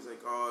 he's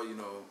like, oh,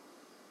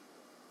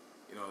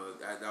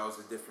 that was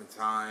a different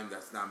time.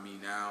 That's not me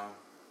now.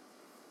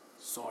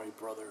 Sorry,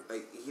 brother.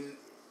 Like,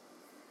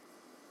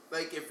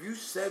 if you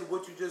said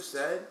what you just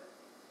said,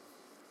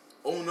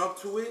 own up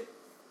to it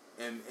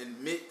and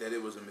admit that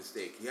it was a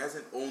mistake. He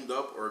hasn't owned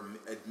up or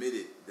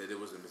admitted that it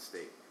was a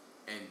mistake.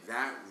 And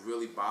that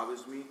really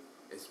bothers me,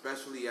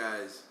 especially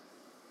as,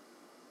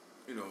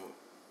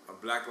 a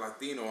black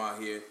Latino out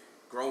here.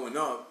 Growing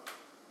up,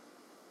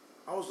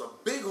 I was a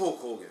big Hulk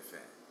Hogan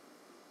fan.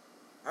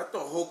 I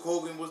thought Hulk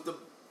Hogan was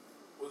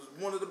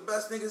one of the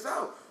best niggas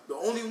out. The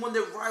only one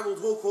that rivaled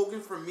Hulk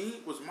Hogan for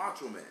me was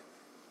Macho Man.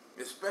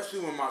 Especially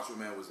when Macho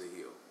Man was a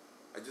heel.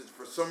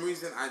 For some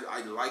reason,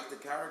 I liked the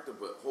character,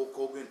 but Hulk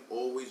Hogan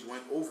always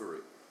went over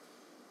it.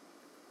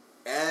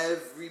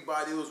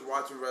 Everybody who was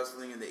watching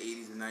wrestling in the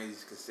 80s and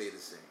 90s could say the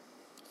same.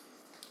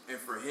 And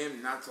for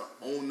him not to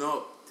own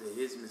up to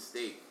his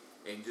mistake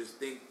and just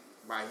think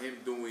by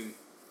him doing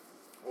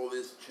all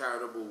this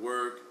charitable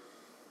work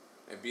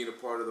and being a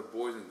part of the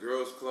Boys and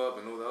Girls Club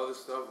and all the other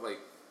stuff, like,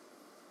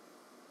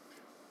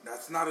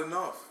 that's not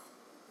enough.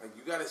 Like,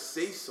 you gotta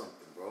say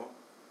something, bro.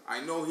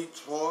 I know he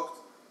talked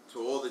to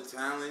all the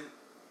talent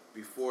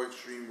before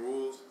Extreme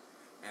Rules,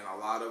 and a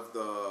lot of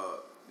the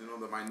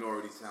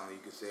minority talent, you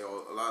could say,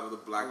 a lot of the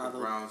black and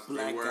browns,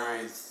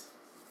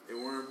 they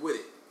weren't with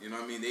it. You know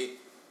what I mean?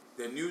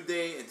 The New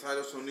Day and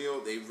Titus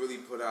O'Neil, they really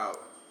put out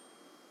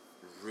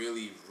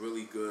really,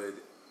 really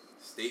good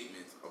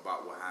statements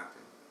about what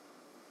happened.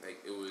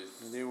 Like, it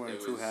was... And they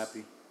weren't too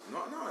happy.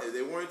 No,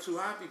 they weren't too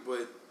happy,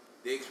 but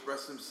they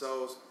expressed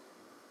themselves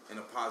in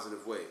a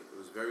positive way. It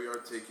was very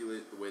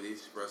articulate, the way they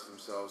expressed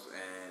themselves,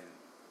 and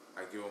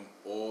I give them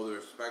all the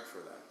respect for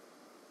that.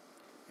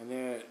 And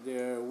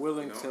they're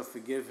willing to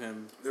forgive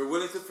him. They're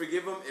willing to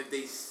forgive him if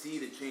they see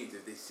the change,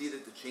 if they see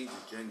that the change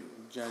is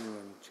genuine.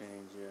 Genuine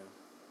change, yeah.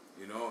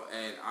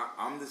 And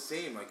I'm the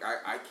same. Like,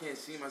 I can't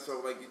see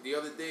myself. Like, the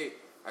other day,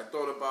 I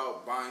thought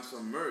about buying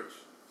some merch,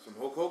 some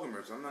Hulk Hogan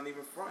merch. I'm not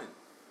even front.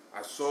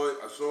 I saw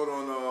it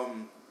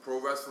on Pro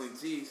Wrestling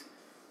Tees.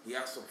 He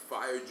has some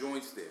fire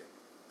joints there.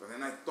 But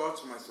then I thought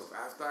to myself,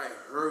 after I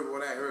heard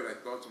what I heard, I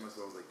thought to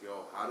myself, like,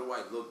 yo, how do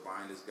I look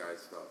behind this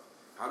guy's stuff?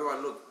 How do I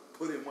look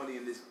putting money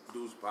in this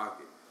dude's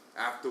pocket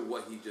after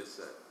what he just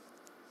said?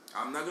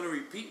 I'm not going to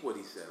repeat what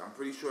he said. I'm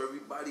pretty sure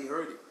everybody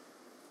heard it.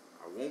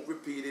 I won't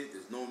repeat it.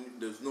 There's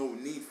no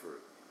need for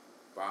it.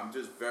 But I'm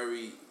just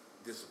very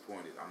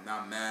disappointed. I'm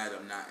not mad.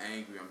 I'm not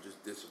angry. I'm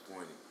just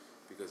disappointed.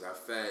 Because I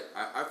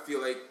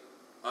feel like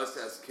us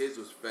as kids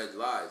was fed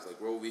lies. Like,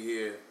 we're over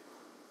here,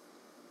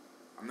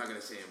 I'm not going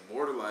to say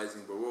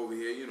immortalizing, but we're over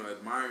here,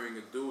 admiring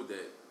a dude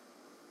that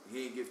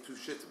he ain't give two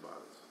shits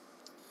about us.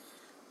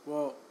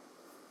 Well,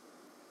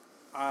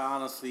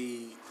 I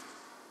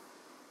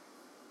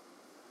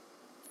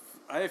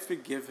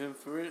forgive him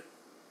for it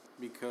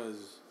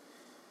because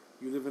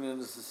you're living in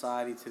a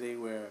society today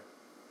where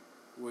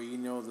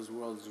this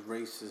world is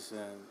racist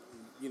and,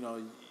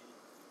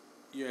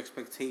 your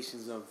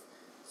expectations of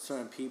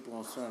certain people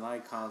and certain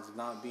icons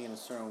not being a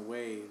certain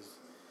way is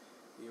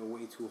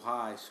way too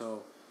high.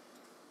 So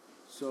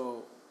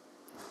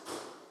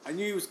I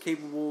knew he was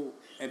capable,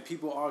 and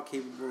people are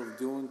capable of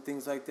doing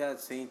things like that,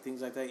 saying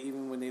things like that,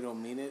 even when they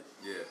don't mean it.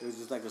 Yeah. It was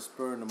just like a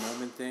spur in the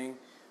moment thing.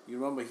 You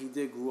remember he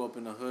did grow up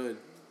in the hood,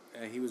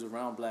 and he was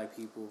around black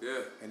people.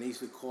 Yeah. And they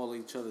used to call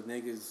each other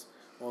niggas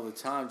all the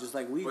time, just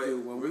like we do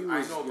when we I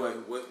was know,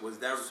 young. but was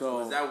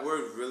that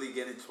word really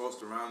getting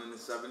tossed around in the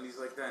 70s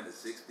like that, in the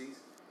 60s?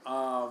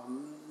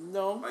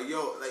 No. Like,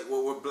 yo, like,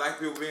 with black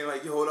people being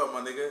like, yo, hold up,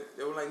 my nigga.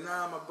 They were like,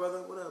 nah, my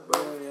brother, what up,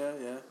 bro?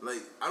 Yeah.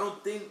 Like, I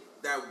don't think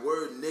that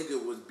word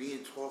nigga was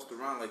being tossed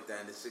around like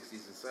that in the 60s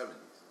and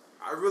 70s.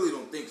 I really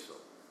don't think so.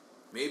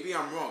 Maybe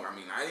I'm wrong. I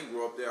mean, I didn't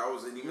grow up there. I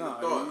wasn't even a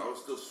thought. I was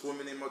still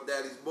swimming in my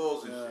daddy's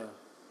balls and shit.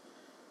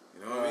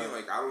 You know what I mean?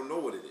 Like, I don't know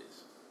what it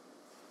is.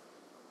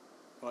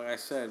 Like I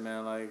said,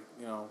 man,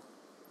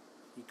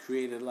 he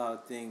created a lot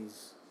of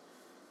things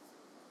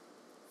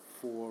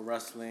for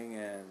wrestling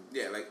and...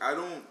 Yeah, like, I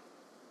don't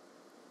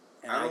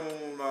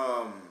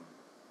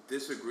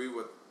disagree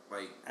with,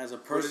 like, as a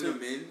person,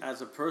 putting him in.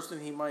 As a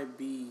person, he might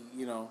be,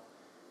 a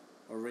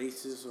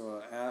racist or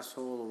an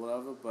asshole or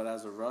whatever, but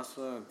as a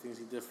wrestler and things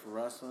he did for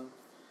wrestling,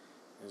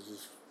 it's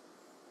just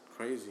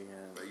crazy,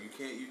 man. But you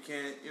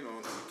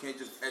can't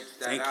just etch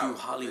that Thank out. you,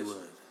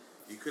 Hollywood.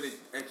 You couldn't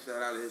etch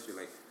that out of history.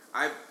 Like,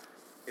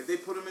 if they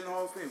put him in the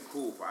Hall of Fame,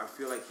 cool, but I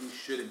feel like he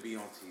shouldn't be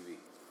on TV.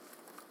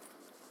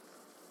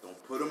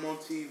 Don't put him on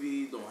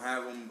TV. Don't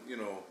have him,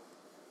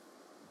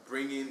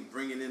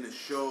 bringing in a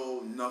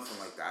show, nothing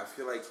like that. I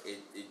feel like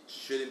it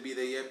shouldn't be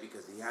there yet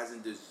because he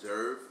hasn't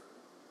deserved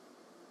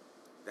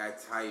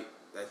that type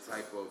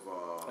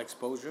of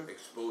exposure.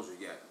 Exposure,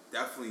 yeah,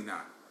 definitely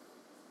not.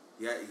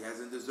 He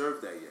hasn't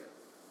deserved that yet.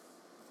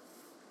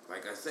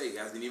 Like I say, he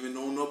hasn't even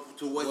known up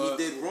to what he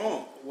did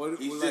wrong.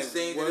 He's just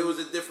saying that it was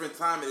a different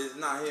time and it's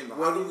not him.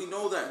 How do we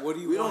know that?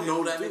 We don't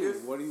know that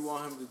nigga. What do you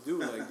want him to do?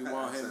 Like, do you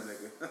want him?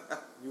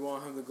 You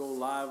want him to go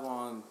live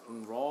on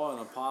Raw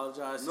and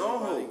apologize to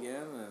everybody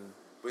again?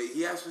 But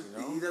he has to.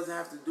 He doesn't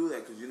have to do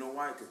that because you know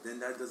why? Because then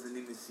that doesn't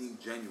even seem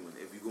genuine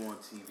if you go on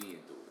TV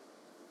and do it.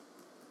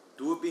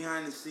 Do it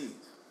behind the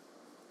scenes.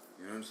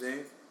 You know what I'm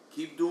saying?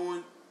 Keep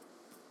doing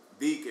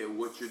Deke at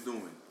what you're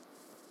doing.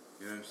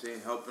 You know what I'm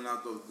saying? Helping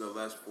out the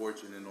less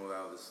fortunate and all that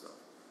other stuff.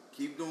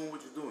 Keep doing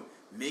what you're doing.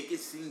 Make it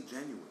seem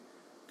genuine.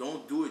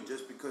 Don't do it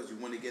just because you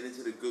want to get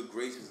into the good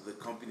graces of the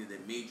company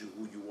that made you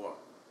who you are.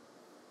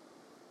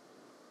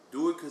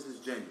 Do it because it's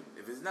genuine.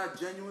 If it's not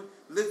genuine,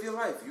 live your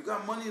life. You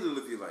got money to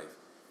live your life.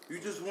 You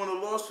just won a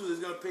lawsuit that's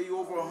going to pay you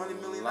over $100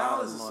 million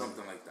or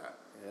something like that.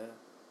 Yeah.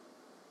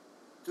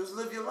 Just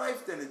live your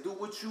life then and do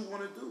what you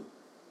want to do.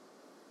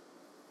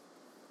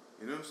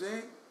 You know what I'm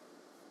saying?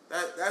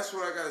 That's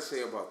what I got to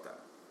say about that.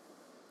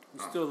 We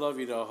still love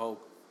you though,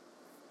 Hulk.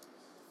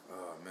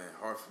 Oh man,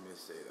 hard for me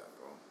to say that,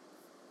 bro.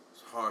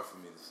 It's hard for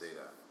me to say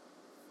that.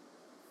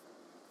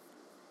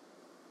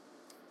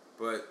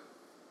 But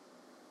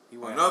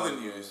on other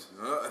news,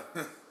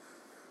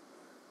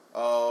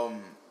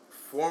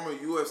 former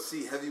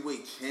UFC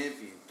heavyweight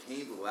champion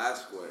Cain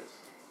Velasquez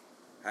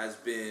has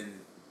been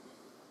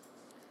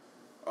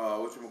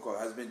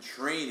has been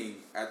training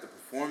at the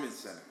Performance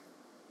Center.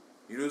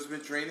 You know who's been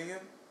training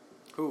him?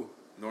 Who?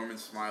 Norman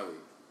Smiley.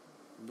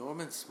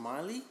 Norman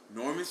Smiley?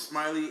 Norman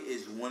Smiley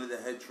is one of the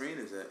head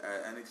trainers at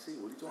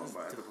NXT. What are you talking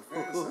about? At the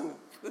Performance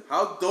Center.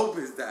 How dope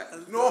is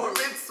that? Norman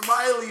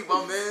Smiley,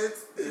 my man.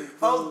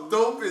 How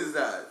dope is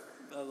that?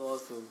 That's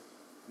awesome.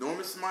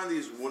 Norman Smiley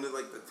is one of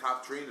like the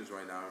top trainers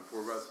right now in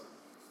pro wrestling.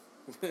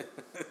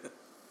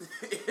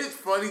 It's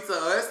funny to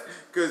us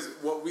because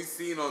what we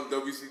seen on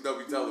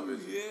WCW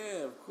television.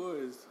 Yeah, of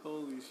course.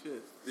 Holy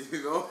shit.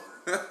 You know?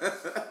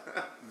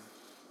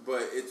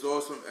 But it's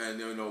awesome.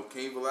 And,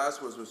 Cain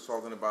Velasquez was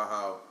talking about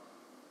how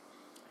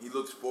he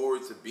looks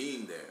forward to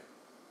being there.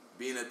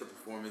 Being at the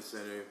Performance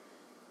Center,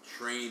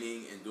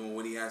 training, and doing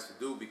what he has to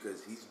do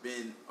because he's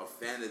been a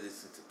fan of this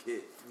since a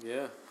kid.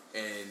 Yeah.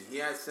 And he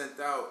had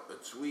sent out a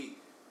tweet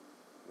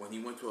when he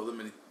went to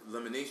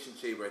Elimination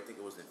Chamber, I think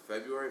it was in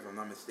February, if I'm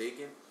not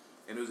mistaken.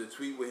 and there was a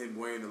tweet with him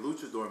wearing the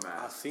luchador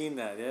mask. I seen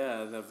that,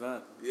 yeah, at the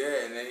event.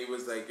 Yeah, and then he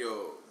was like,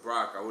 "Yo,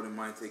 Brock, I wouldn't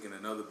mind taking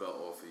another belt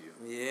off of you."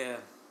 Yeah.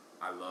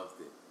 I loved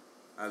it.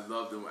 I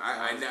loved it.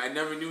 I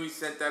never knew he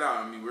sent that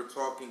out. I mean, we're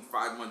talking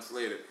 5 months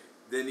later.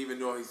 Didn't even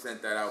know he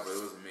sent that out, but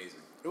it was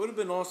amazing. It would have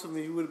been awesome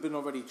if he would have been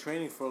already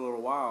training for a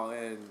little while,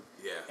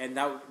 and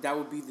that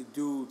would be the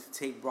dude to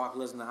take Brock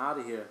Lesnar out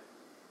of here.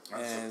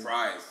 A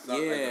surprise.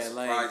 Like a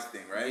surprise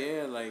thing, right?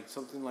 Yeah, like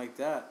something like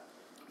that.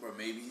 Or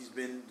maybe he's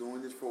been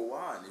doing this for a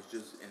while, and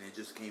it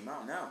just came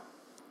out now.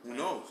 Who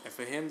knows? And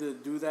for him to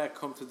do that,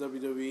 come to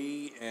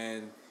WWE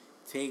and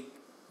take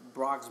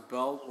Brock's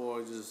belt,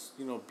 or just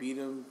beat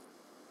him.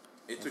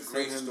 It's a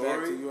great story.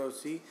 Back to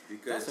UFC.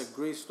 That's a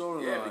great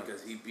storyline. Yeah,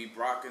 because he beat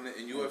Brock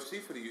in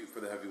UFC for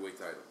the heavyweight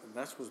title. And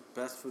that's what's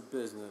best for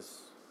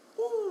business.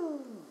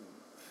 Ooh.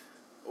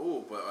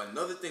 Oh, but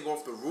another thing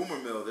off the rumor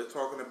mill, they're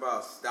talking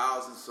about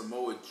Styles and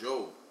Samoa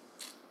Joe.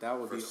 That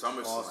would be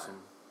SummerSlam.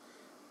 awesome.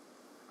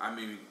 I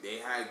mean, they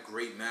had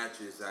great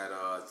matches at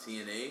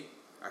TNA.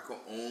 I could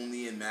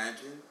only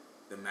imagine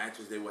the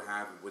matches they would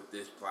have with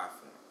this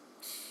platform.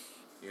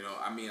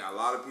 I mean, a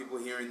lot of people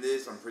hearing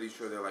this, I'm pretty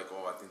sure they're like,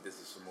 oh, I think this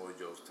is Samoa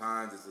Joe's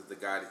time. This is the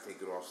guy to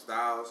take it off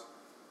Styles.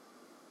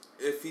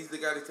 If he's the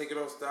guy to take it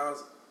off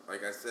Styles,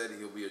 like I said,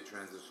 he'll be a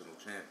transitional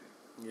champion.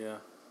 Yeah.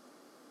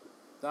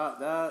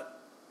 That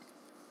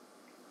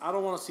I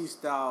don't want to see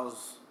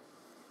Styles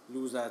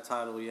lose that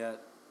title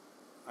yet.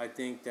 I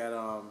think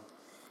that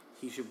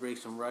he should break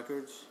some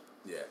records.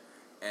 Yeah.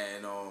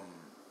 And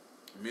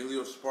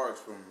Emilio Sparks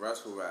from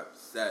WrestleRap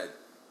said,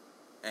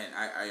 and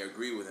I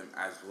agree with him,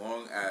 as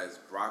long as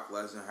Brock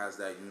Lesnar has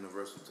that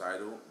Universal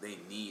title, they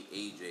need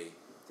AJ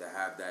to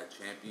have that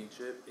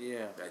championship.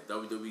 Yeah. That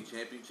WWE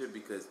championship,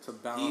 because to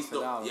balance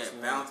it out. Yeah,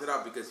 balance it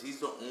out, because he's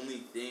the only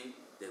thing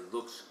that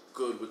looks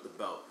good with the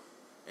belt.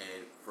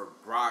 And for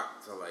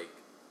Brock to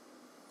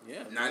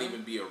not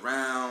even be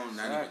around,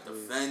 not even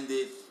defend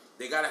it,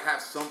 they gotta have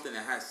something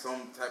that has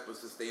some type of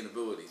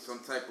sustainability,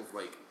 some type of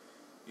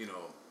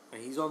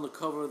And he's on the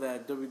cover of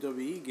that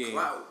WWE game.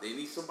 Clout. They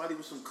need somebody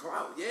with some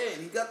clout. Yeah,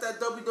 and he got that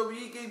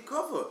WWE game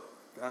cover.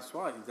 That's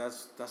right.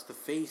 That's the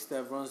face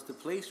that runs the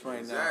place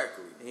right now.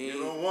 Exactly. You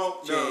don't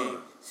want none.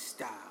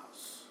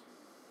 Styles.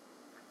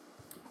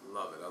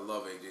 Love it. I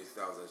love AJ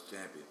Styles as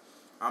champion.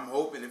 I'm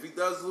hoping if he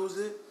does lose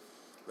it,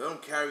 let him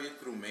carry it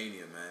through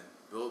Mania, man.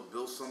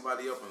 Build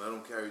somebody up and let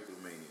him carry it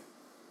through Mania.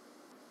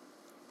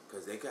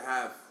 Because they could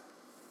have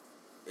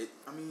it.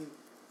 I mean,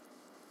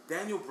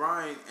 Daniel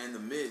Bryan and The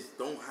Miz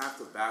don't have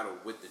to battle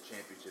with the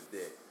championship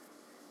there.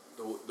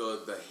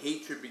 The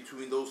hatred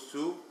between those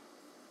two,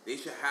 they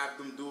should have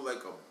them do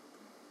like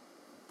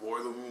a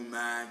boiler room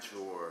match,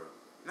 or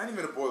not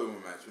even a boiler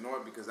room match. You know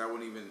what? Because that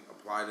wouldn't even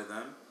apply to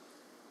them.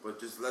 But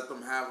just let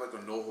them have like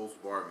a no holds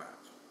barred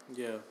match.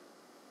 Yeah.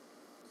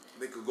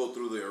 They could go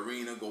through the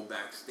arena, go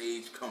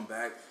backstage, come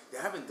back. They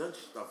haven't done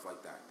stuff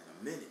like that in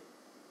a minute.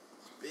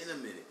 It's been a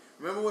minute.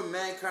 Remember when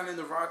Mankind and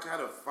The Rock had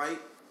a fight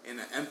in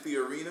an empty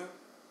arena?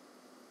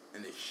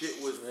 And the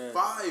shit was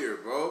fire,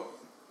 bro.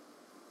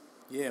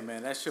 Yeah,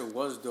 man, that shit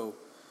was dope.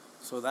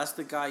 So that's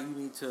the guy you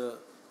need to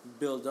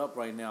build up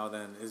right now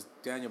then, is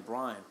Daniel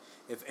Bryan.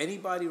 If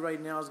anybody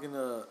right now is going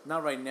to,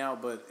 not right now,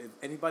 but if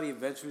anybody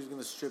eventually is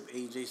going to strip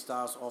AJ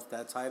Styles off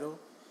that title,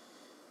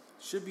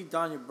 should be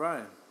Daniel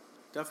Bryan.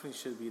 Definitely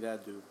should be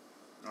that dude.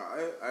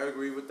 I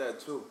agree with that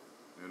too,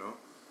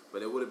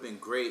 But it would have been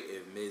great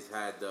if Miz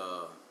had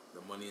the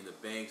Money in the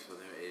Bank, so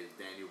then if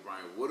Daniel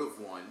Bryan would have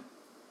won,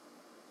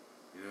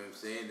 you know what I'm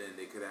saying? Then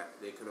they could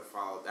have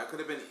followed. That could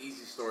have been an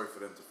easy story for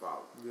them to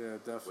follow. Yeah,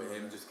 definitely. With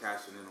him just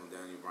cashing in on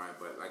Daniel Bryan.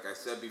 But like I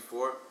said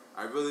before,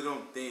 I really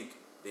don't think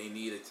they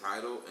need a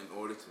title in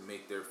order to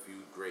make their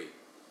feud great.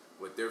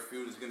 What their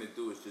feud is going to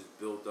do is just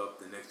build up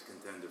the next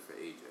contender for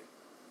AJ.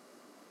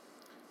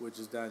 Which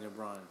is Daniel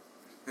Bryan.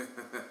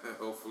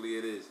 Hopefully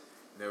it is.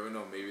 Never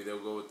know. Maybe they'll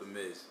go with The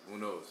Miz. Who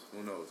knows?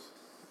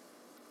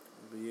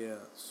 But yeah,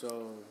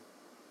 so...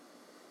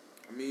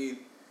 I mean,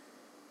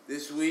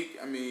 this week,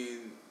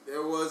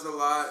 there was a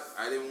lot.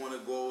 I didn't want to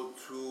go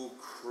too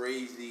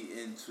crazy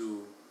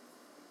into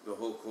the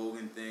Hulk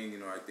Hogan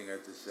thing. I think I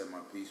just said my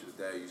piece with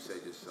that. You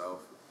said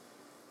yourself.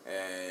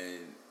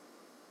 And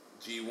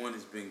G1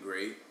 has been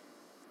great.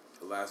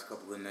 The last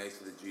couple of nights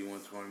of the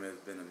G1 tournament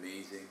has been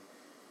amazing.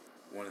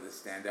 One of the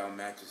standout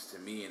matches to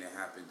me, and it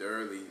happened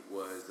early,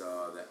 was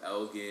the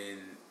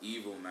Elgin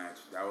Evil match.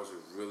 That was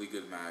a really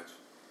good match.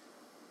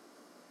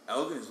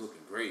 Elgin is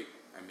looking great.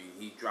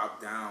 He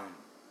dropped down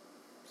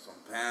some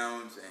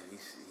pounds, and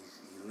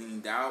he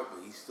leaned out,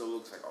 but he still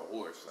looks like a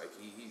horse. Like,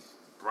 he's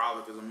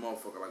brolic as a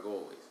motherfucker, like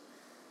always.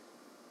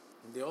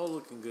 They're all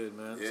looking good,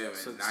 man. Yeah, man.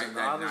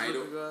 Sonata's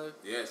looking good.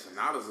 Yeah,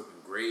 Sonata's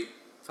looking great.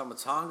 Tama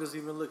Tonga's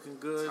even looking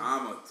good.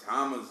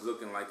 Tama's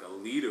looking like a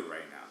leader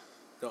right now.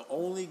 The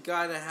only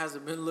guy that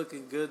hasn't been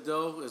looking good,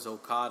 though, is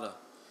Okada.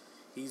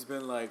 He's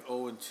been like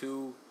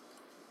 0-2,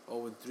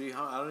 0-3.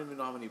 I don't even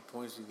know how many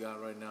points he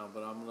got right now,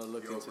 but I'm going to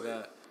look into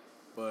that.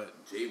 But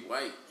Jay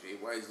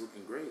White's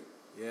looking great.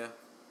 Yeah.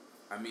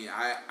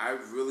 I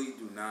really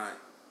do not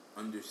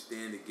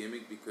understand the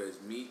gimmick,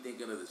 because me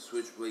thinking of the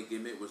Switchblade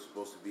gimmick was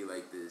supposed to be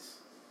like this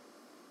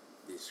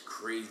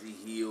crazy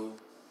heel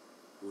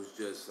who's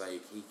just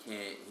like he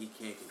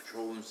can't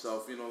control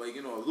himself, a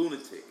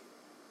lunatic.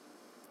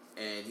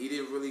 And he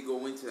didn't really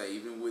go into that.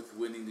 Even with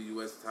winning the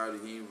U.S. title,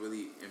 he didn't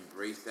really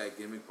embrace that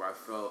gimmick. But I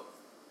felt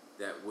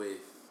that with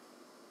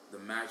the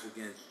match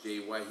against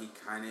Jay White, he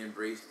kind of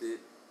embraced it.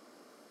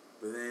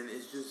 But then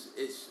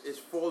it's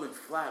falling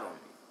flat on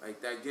me.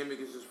 Like, that gimmick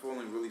is just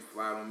falling really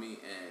flat on me.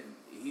 And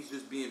he's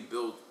just being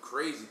billed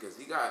crazy because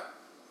he got,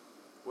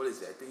 what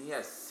is it? I think he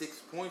has 6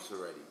 points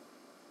already.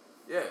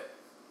 Yeah.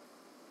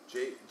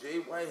 Jay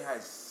White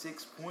has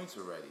 6 points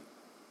already.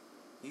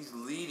 He's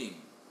leading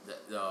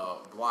the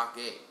Block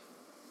A.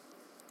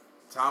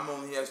 Tom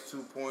only has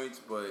 2 points,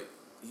 but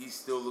he's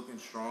still looking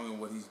strong in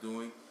what he's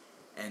doing.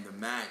 And the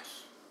match,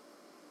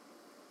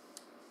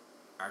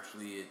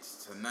 actually,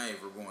 it's tonight.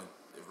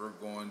 If we're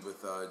going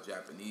with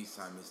Japanese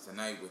time, it's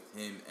tonight with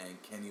him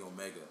and Kenny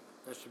Omega.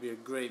 That should be a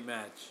great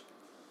match.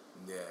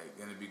 Yeah,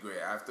 gonna be great.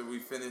 After we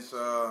finish,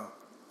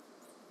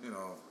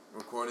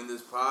 recording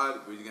this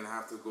pod, we're gonna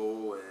have to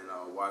go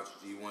and watch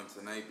G1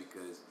 tonight,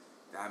 because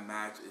that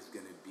match is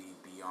gonna be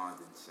beyond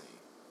insane.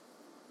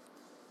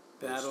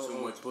 There's Battle too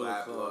of much Bullet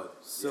bad Club. blood.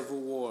 Civil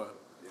War.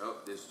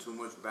 Yep, there's too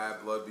much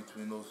bad blood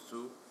between those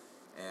two,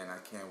 and I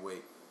can't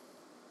wait.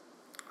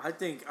 I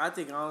think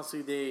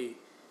honestly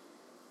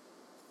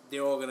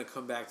they're all gonna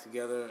come back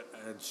together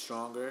and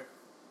stronger,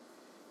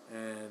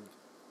 and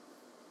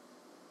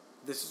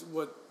this is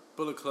what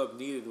Bullet Club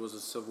needed, was a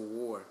civil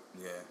war.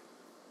 Yeah,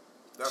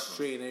 definitely.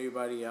 Straighten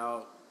everybody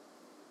out.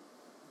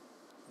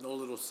 No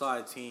little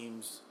side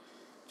teams,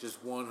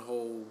 just one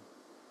whole.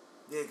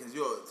 Yeah, because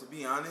to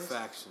be honest,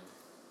 faction.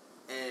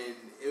 And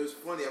it was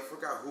funny, I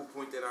forgot who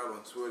pointed out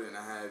on Twitter, and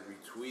I had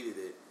retweeted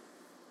it.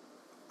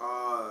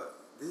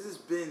 This has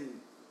been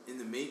in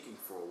the making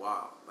for a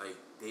while, like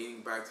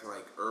dating back to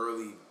like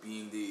early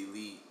Being the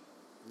Elite.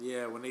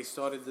 Yeah, when they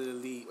started the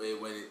Elite.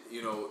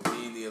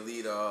 Being the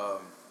Elite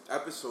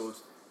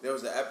episodes, there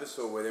was an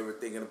episode where they were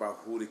thinking about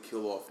who to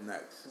kill off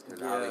next.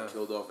 And how they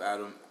killed off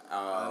Adam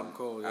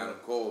Cole. Adam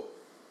Cole.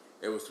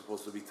 It was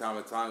supposed to be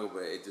Tama Tonga,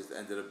 but it just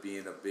ended up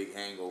being a big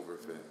hangover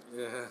for him.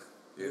 Yeah.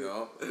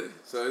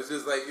 So it's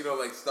just like,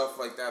 like stuff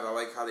like that. I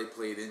like how they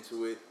played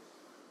into it.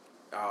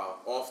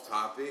 Off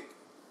topic,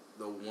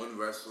 the one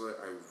wrestler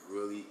I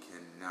really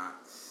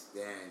cannot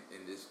stand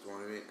in this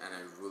tournament, and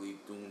I really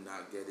do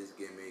not get his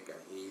gimmick.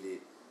 I hate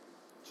it.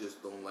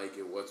 Just don't like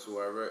it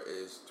whatsoever,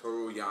 is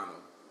Toru Yano.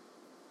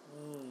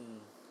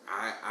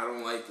 I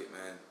don't like it,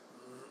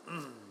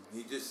 man.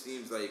 He just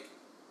seems like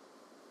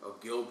a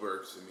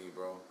Gilbert to me,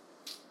 bro.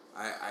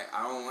 I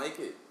don't like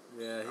it.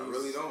 Yeah, I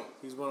really don't.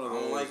 He's one of those.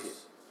 I don't like it.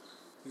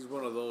 He's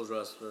one of those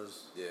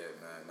wrestlers. Yeah,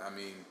 man. I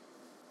mean,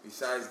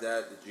 besides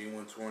that, the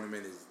G1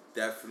 tournament has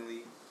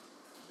definitely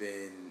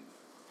been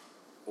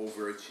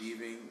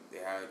overachieving. They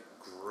had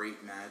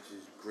great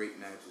matches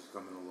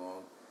coming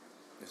along,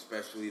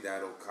 especially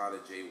that Okada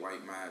Jay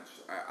White match.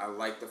 I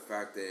like the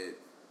fact that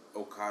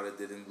Okada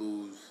didn't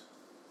lose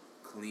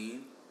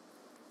clean.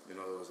 There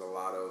was a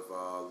lot of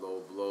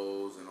low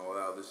blows and all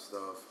that other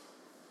stuff.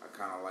 I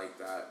kind of like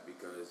that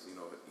because,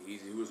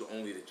 he was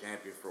only the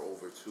champion for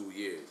over 2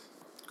 years.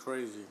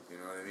 Crazy. You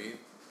know what I mean?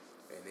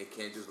 And they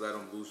can't just let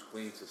him lose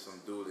clean to some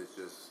dude that's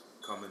just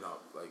coming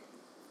up. Like,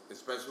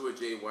 especially with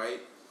Jay White,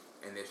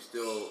 and they're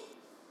still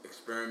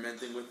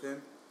experimenting with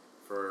him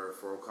for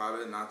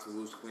Okada not to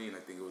lose clean. I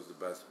think it was the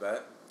best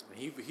bet.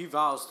 He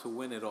vows to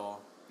win it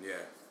all. Yeah.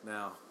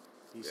 Now,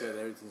 he said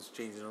everything's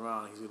changing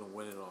around. He's going to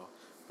win it all.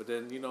 But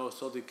then,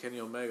 so did Kenny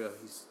Omega.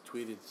 He's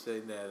tweeted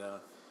saying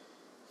that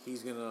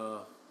he's going to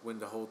win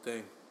the whole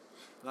thing.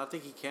 And I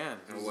think he can.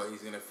 And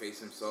he's going to face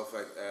himself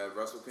at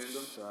Wrestle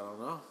Kingdom? I don't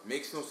know.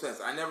 Makes no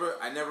sense. I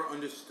never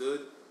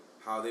understood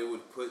how they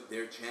would put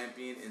their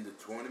champion in the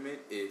tournament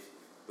if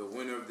the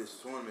winner of this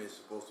tournament is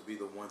supposed to be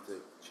the one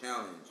to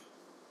challenge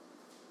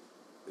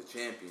the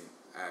champion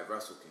at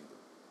Wrestle Kingdom.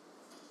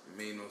 It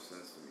made no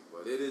sense to me.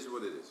 But it is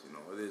what it is,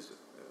 It is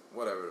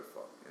whatever the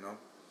fuck,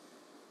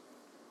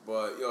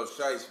 But,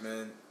 Shice,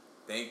 man,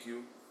 thank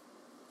you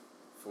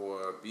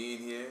for being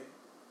here,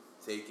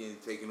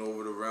 taking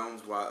over the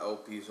realms while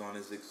LP's on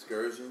his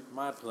excursion.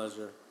 My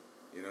pleasure.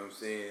 You know what I'm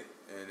saying?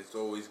 And it's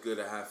always good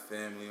to have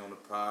family on the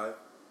pod.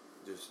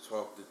 Just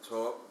talk the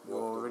talk,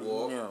 walk the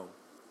walk. You know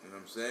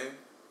what I'm saying?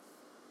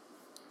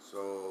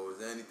 So, is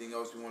there anything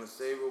else you want to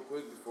say real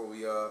quick before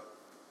we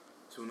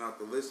tune out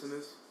the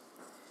listeners?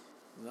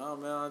 No,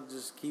 man.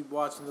 Just keep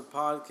watching the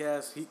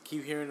podcast.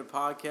 Keep hearing the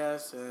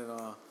podcast,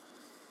 and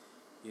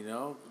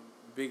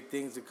big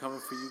things are coming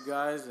for you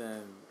guys,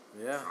 and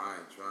yeah.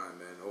 Trying,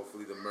 man.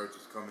 Hopefully the merch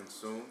is coming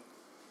soon.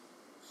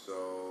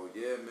 So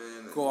yeah,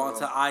 man. Go on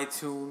to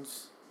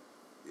iTunes.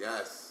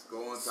 Yes,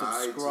 go on to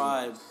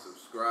Subscribe. iTunes.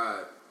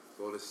 Subscribe.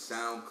 Go to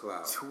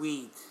SoundCloud.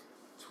 Tweet.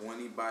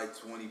 20 by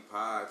 20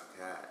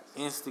 podcast.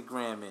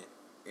 Instagram it.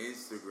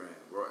 Instagram.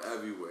 We're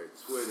everywhere.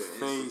 Twitter,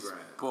 Facebook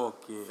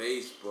Instagram.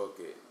 Facebook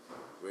it.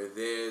 We're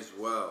there as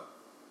well.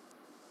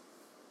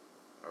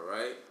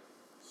 Alright?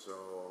 So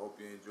I hope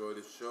you enjoy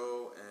the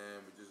show,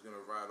 and we're just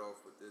gonna ride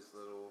off with this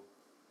little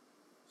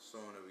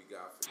song that we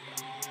got for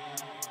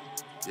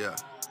you. Yeah,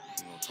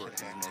 you gonna twerk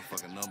these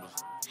motherfucking numbers.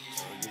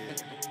 Oh yeah.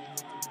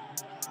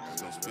 I'm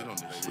gonna spit on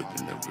this shit.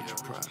 Whipping that with your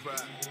pride.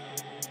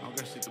 I don't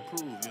got shit to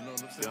prove, you know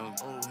what I'm saying? Young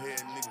old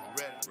head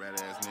niggas,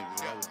 rat ass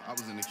niggas. I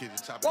was in the kitchen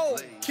chopping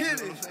blades. You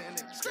know what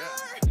I'm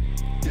saying?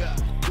 Yeah,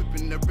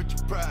 whipping that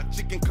Richard Pride.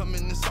 Chicken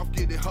coming in soft,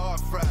 get it hard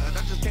fried.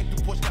 I just came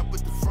to Porch out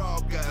with the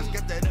frog guys.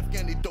 Got that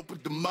Afghani dope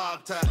with the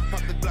mob tie.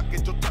 Pop the Glock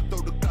at your top, throw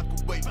the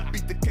Glock away.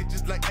 Beat the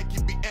cages like I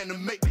can be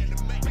animated.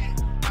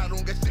 I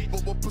don't got shit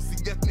for a pussy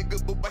ass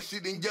nigga, but why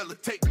shit in yellow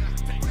tape?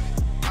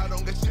 I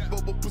don't got shit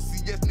for a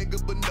pussy ass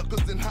nigga, but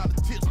knuckles and hollow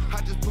tips.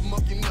 I just put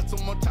monkey nuts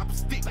on my chopper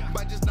stick.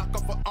 Might just knock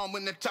off an arm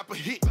when that chopper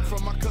hit.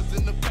 From my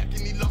cousin the back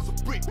and he lost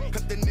a brick.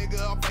 Cut that nigga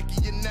off like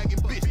he a nagging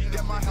bitch.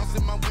 Got my house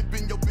and my whip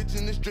and your bitch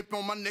and this drip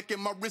on my neck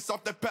and my wrist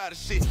off that powder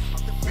shit.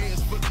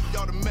 Benz fully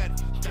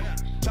automatic,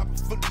 chopper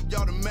fully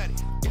automatic.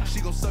 She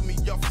gon' suck me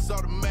off, it's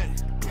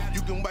automatic.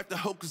 You can wipe the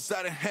hoe cause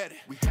I done had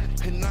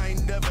it. And I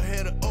ain't never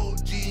had an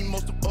OG,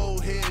 most of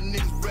old head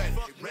niggas ratted.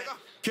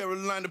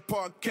 Carolina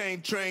Park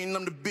cane train,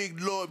 I'm the big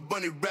Lord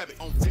Bunny Rabbit.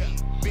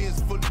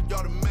 Benz fully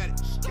automatic,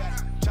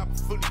 chopper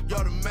fully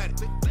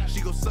automatic.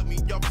 She gon' suck me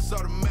off, it's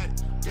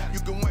automatic. You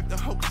can wipe the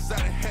hoe cause I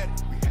done had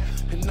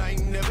it. And I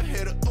ain't never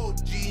had an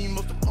OG,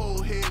 most of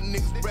old head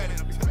niggas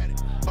ratted.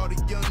 All the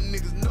young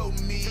niggas know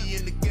me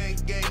and the gang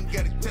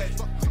got it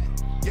tatted.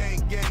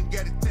 Gang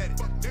got it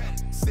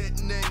tatted. Set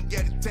name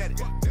got it tatted.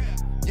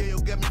 Yeah, yo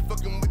got me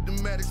fucking with the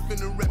Maddox,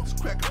 finna wrap this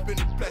crack up in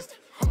the plastic.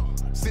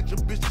 Sent your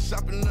bitch to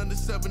shopping under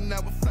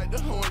 7-hour flight,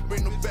 the hoe ain't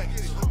bring no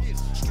baggage.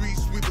 Street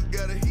sweeper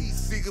got a heat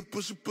seeker,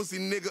 push a pussy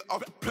nigga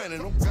off the planet,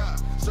 oh God.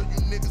 So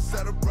you niggas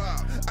out of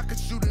rob. I could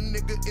shoot a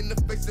nigga in the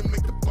face and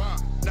make the bomb.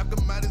 Knock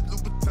him out his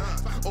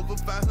Louboutin. Over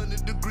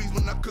 500 degrees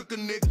when I cook a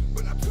nigga.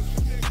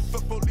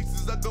 Fuck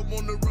police, I go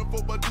on the run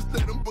for, I just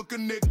let them book a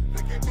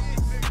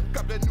nigga.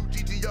 Cop that new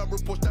GTR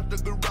report out the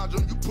garage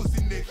on you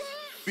pussy nigga.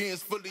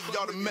 Benz fully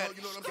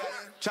automatic,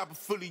 chopper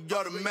fully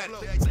automatic.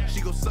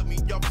 She gon' suck me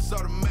off, it's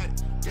automatic.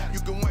 You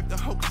can wipe the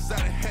hoe cause I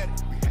done had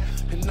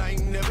it. And I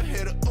ain't never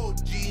had an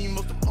OG,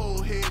 most of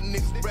old head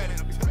niggas ratted.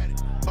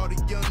 All the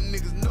young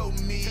niggas know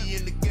me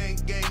and the gang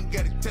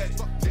got it tatted.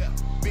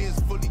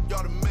 Benz fully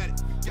automatic,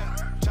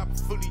 chopper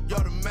fully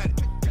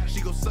automatic.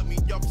 She gon' suck me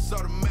off, it's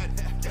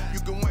automatic. You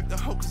can wipe the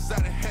hoe cause I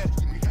done had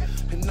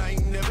it. And I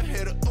ain't never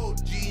had an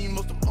OG,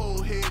 most of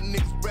old head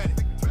niggas ratted.